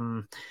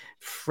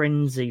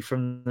frenzy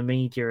from the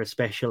media,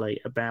 especially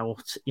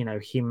about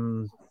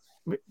him.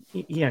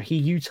 He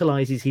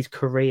utilizes his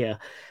career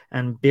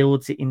and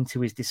builds it into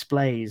his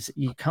displays.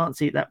 You can't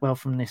see it that well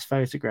from this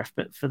photograph,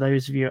 but for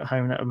those of you at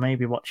home that are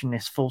maybe watching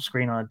this full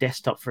screen on a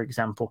desktop, for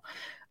example,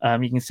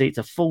 you can see it's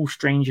a full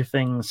Stranger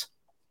Things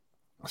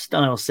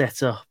style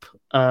setup.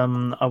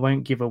 I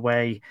won't give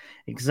away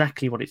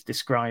exactly what it's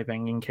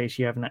describing in case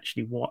you haven't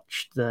actually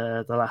watched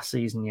the last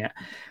season yet.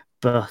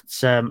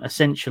 But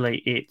essentially,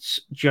 it's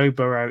Joe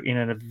Burrow in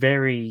a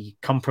very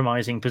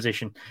compromising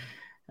position.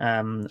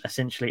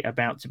 Essentially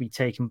about to be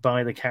taken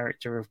by the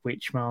character of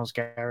which Myles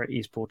Garrett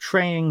is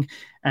portraying,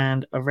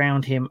 and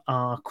around him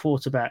are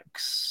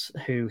quarterbacks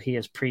who he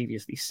has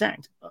previously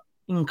sacked,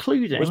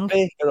 including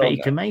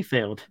Baker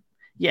Mayfield.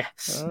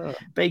 Yes,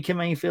 Baker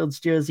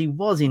Mayfield's jersey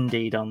was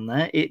indeed on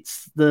there.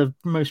 It's the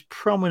most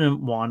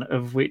prominent one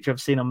of which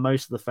I've seen on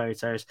most of the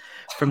photos.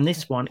 From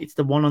this one, it's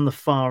the one on the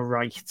far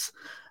right.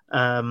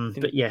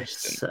 But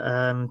yes,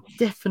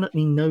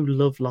 definitely no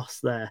love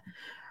lost there.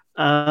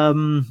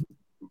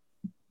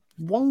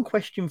 One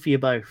question for you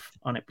both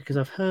on it, because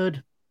I've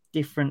heard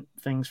different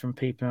things from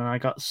people, and I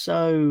got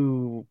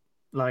so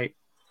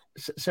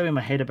in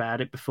my head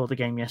about it before the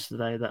game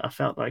yesterday that I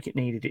felt like it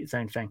needed its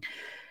own thing.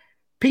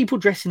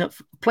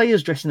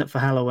 Players dressing up for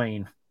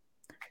Halloween.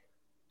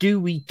 Do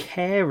we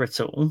care at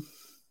all?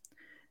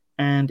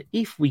 And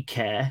if we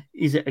care,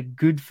 is it a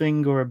good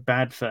thing or a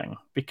bad thing?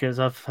 Because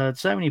I've heard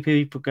so many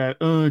people go,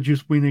 "Oh,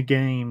 just win a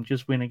game.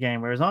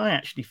 Whereas I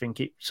actually think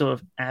it sort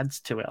of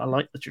adds to it. I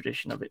like the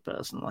tradition of it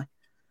personally.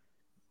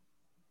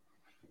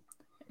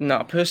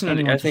 No,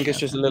 personally, I think it's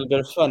just a little bit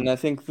of fun. I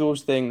think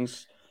those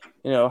things,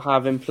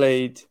 having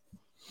played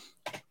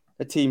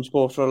a team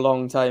sport for a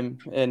long time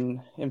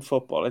in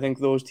football, I think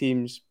those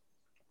things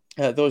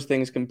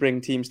can bring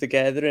teams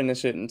together in a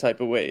certain type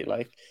of way,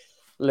 like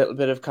a little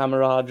bit of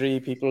camaraderie.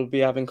 People will be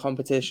having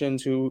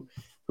competitions who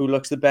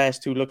looks the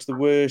best, who looks the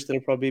worst.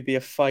 There'll probably be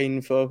a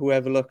fine for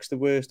whoever looks the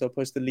worst or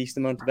puts the least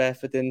amount of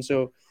effort in.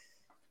 So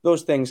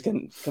those things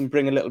can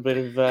bring a little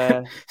bit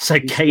of... So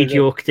Cade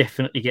York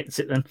definitely gets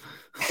it then.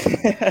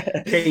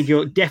 Cade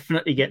York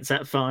definitely gets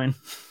that fine.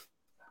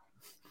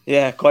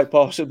 Yeah, quite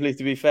possibly,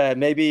 to be fair.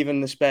 Maybe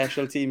even the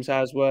special teams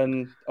has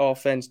one,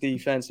 offense,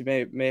 defense.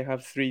 You may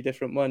have 3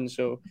 different ones.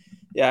 So,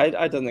 yeah,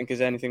 I don't think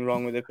there's anything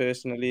wrong with it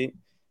personally.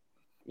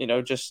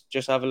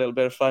 Just have a little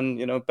bit of fun.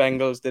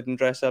 Bengals didn't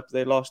dress up.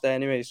 They lost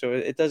anyway. So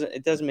it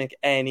doesn't make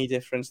any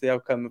difference, the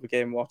outcome of the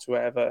game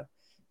whatsoever.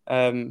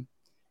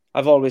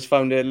 I've always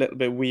found it a little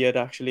bit weird,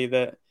 actually,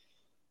 that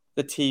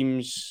the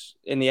teams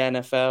in the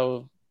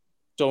NFL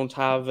don't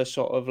have a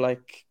sort of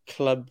like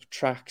club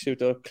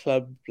tracksuit or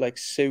club like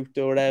suit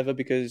or whatever,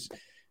 because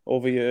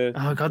over your...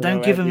 Oh, God,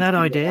 don't give them that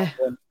idea.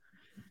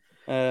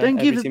 Don't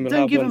give them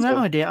that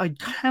idea. I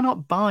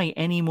cannot buy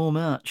any more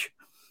merch.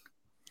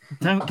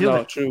 Don't do it.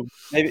 No, true.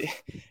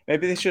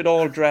 Maybe they should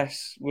all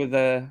dress with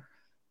the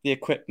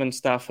equipment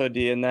staff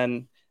hoodie and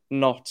then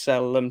not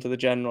sell them to the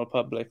general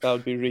public. That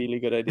would be a really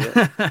good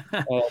idea.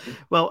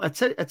 Well, I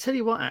tell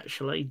you what,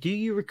 actually, do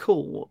you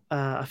recall,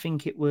 I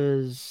think it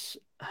was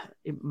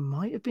it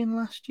might have been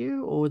last year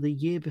or the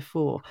year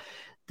before,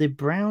 the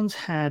Browns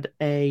had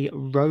a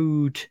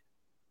road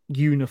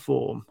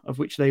uniform of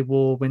which they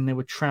wore when they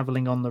were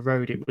traveling on the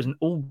road. It was an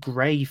all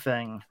grey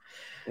thing,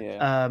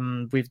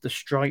 with the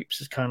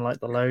stripes as kind of like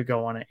the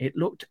logo on it. It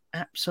looked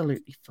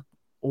absolutely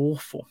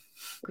awful.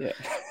 Yeah.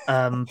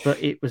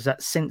 But it was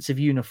that sense of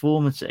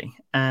uniformity,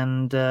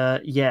 and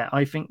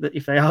I think that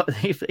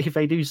if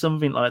they do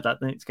something like that,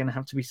 then it's going to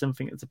have to be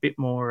something that's a bit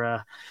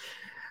more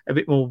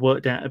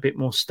worked out, a bit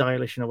more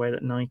stylish in a way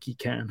that Nike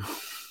can.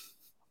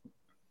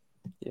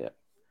 Yeah.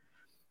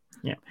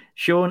 Yeah.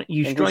 Sean,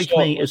 you strike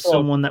me as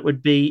someone that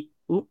would be.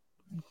 Ooh,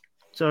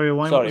 sorry,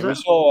 Owain, what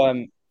was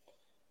that?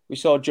 We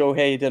saw Joe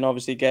Hayden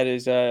obviously get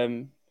his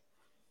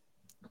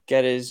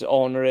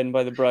honor in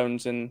by the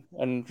Browns and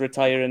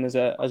retiring as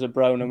a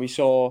Brown, and we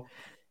saw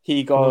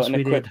he got an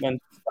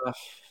equipment staff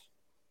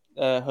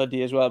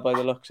hoodie as well by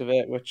the looks of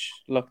it, which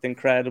looked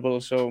incredible.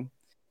 So,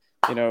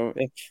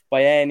 if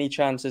by any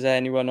chance there's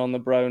anyone on the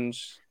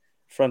Browns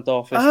front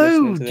office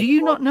listening to this, do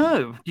you not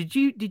know? Did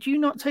you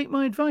not take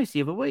my advice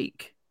the other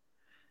week?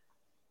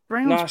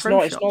 Browns it's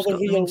not the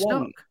real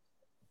one.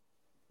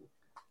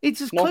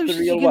 It's as close the real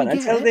as you're one going to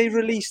until get. they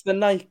release the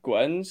Nike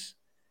ones.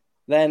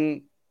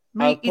 Then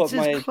mate, it's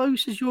as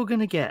close as you're going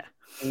to get.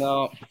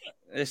 No,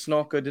 it's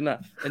not good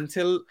enough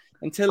until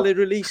they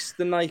release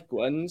the Nike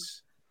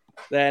ones.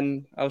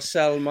 Then I'll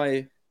sell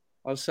my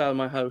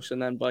house and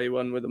then buy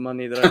one with the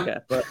money that I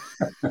get. But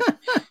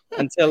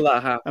until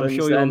that happens, I'm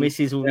sure your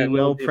missus will be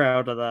well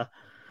proud of that.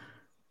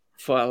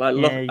 Well, I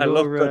look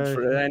good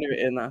for it anyway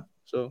in that.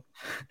 So.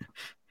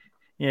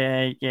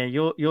 Yeah.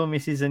 Your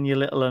missus and your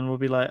little one will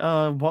be like,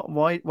 oh,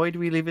 why do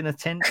we live in a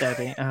tent,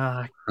 Daddy?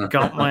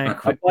 Got my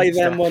equipment. I buy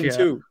them one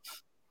too.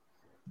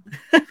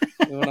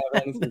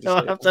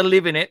 I'll have to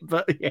live in it,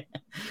 but yeah.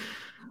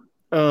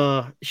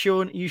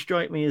 Sean, you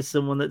strike me as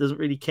someone that doesn't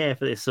really care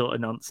for this sort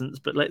of nonsense,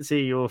 but let's hear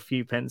your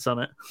few pence on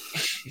it.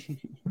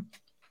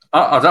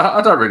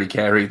 I don't really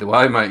care either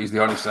way, mate, is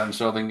the honest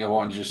answer. I think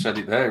Owain just said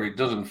it there. It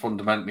doesn't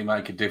fundamentally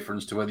make a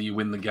difference to whether you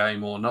win the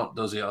game or not,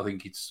 does it? I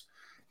think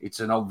it's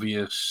an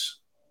obvious,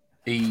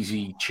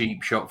 easy,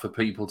 cheap shot for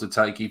people to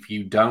take if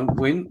you don't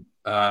win.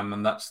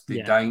 And that's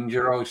the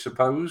danger, I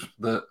suppose,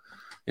 that,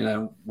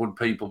 would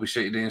people be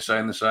sitting here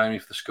saying the same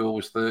if the score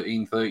was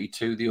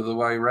 13-32 the other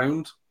way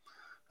around?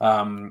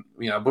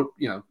 But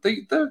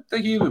they're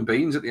human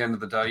beings at the end of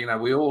the day.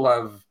 We all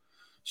have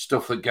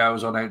stuff that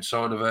goes on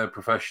outside of our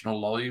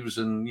professional lives,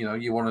 and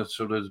you want to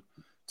sort of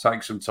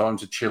take some time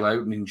to chill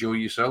out and enjoy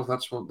yourself.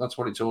 That's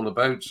what it's all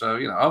about. So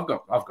I've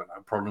got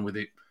no problem with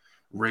it,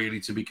 really,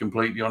 to be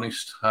completely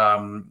honest.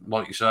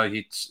 Like you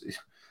say,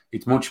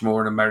 it's much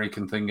more an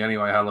American thing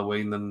anyway,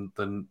 Halloween,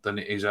 than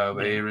it is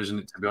over here, isn't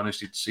it? To be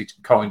honest, it's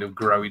kind of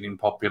growing in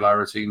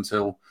popularity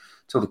until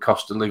the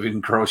cost of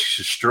living crisis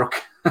has struck.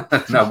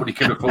 Nobody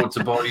can afford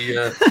to buy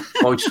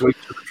sweets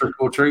for the trick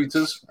or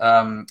treaters.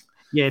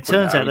 It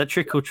turns out that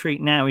trick or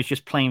treat now is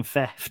just plain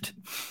theft.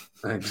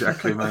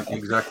 Exactly, mate.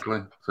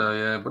 Exactly.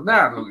 So but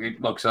now,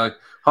 like I say,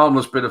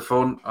 harmless bit of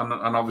fun, and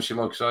obviously,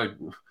 like I say,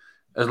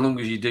 as long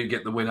as you do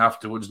get the win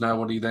afterwards,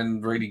 nobody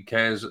then really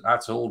cares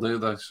at all, do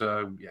they?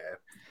 So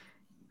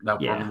no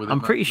problem with it.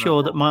 I'm pretty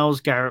sure that Myles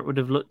Garrett would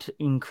have looked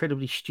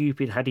incredibly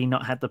stupid had he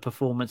not had the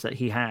performance that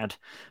he had,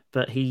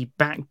 but he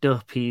backed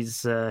up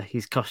his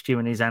costume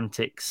and his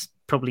antics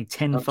probably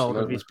tenfold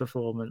of his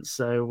performance.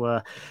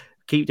 So.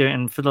 Keep doing it.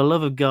 And for the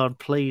love of God,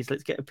 please,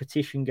 let's get a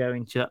petition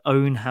going to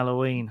own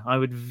Halloween. I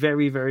would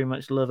very, very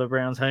much love a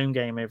Browns home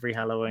game every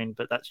Halloween,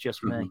 but that's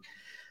just me.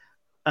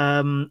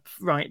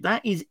 Right,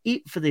 that is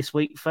it for this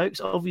week,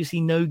 folks.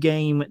 Obviously, no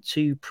game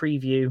to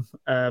preview.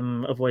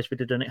 Otherwise,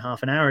 we'd have done it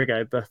half an hour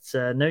ago. But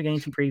no game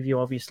to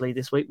preview, obviously.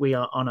 This week we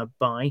are on a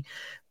bye,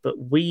 but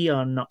we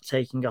are not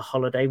taking a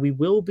holiday. We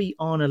will be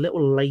on a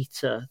little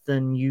later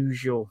than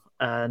usual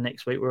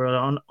next week. We're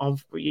on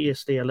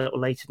obviously a little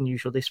later than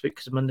usual this week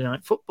because of Monday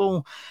Night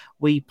Football.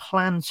 We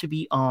plan to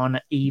be on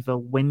either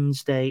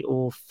Wednesday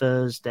or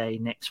Thursday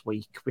next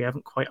week. We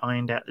haven't quite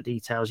ironed out the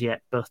details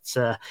yet, but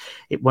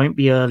it won't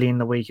be early in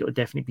the week. It will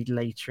definitely be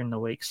later in the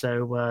week.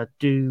 So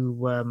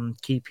do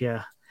keep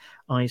your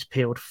eyes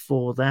peeled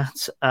for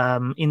that.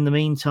 In the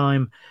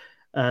meantime,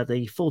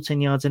 the 14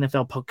 Yards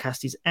NFL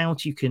podcast is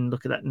out. You can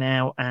look at that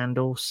now. And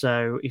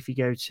also, if you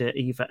go to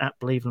either at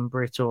Believeland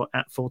Brit or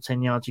at 14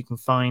 Yards, you can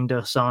find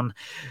us on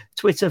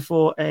Twitter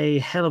for a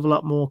hell of a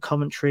lot more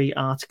commentary,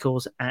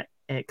 articles,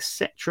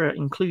 etc.,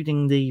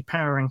 including the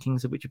power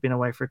rankings, of which have been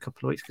away for a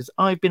couple of weeks because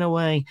I've been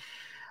away.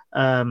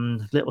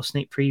 Little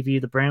sneak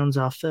preview. The Browns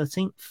are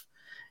 13th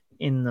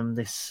in them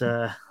this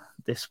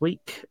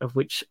week, of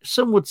which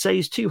some would say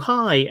is too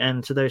high,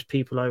 and to those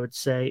people I would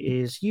say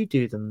is you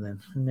do them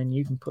then, and then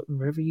you can put them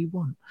wherever you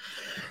want.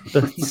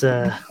 But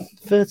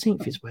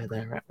 13th is where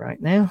they're at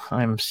right now.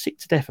 I'm sick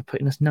to death of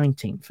putting us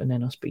 19th and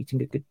then us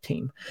beating a good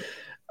team.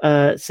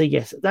 So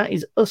yes, that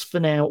is us for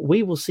now.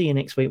 We will see you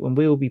next week when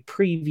we will be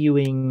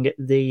previewing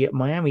the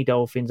Miami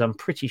Dolphins. I'm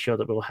pretty sure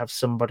that we'll have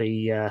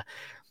somebody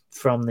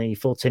from the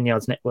Full 10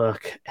 Yards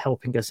Network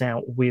helping us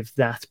out with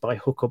that by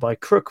hook or by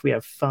crook. We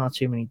have far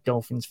too many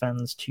Dolphins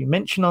fans to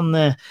mention on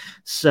there,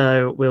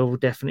 so we'll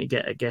definitely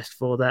get a guest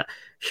for that.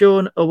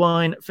 Shaun,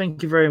 Owain,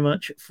 thank you very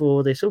much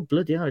for this. Oh,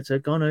 bloody hell, it's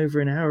gone over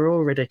an hour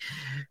already.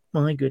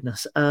 My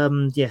goodness.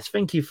 Yes,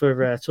 thank you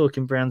for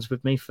talking Browns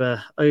with me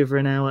for over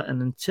an hour,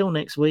 and until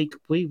next week,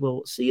 we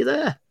will see you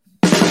there.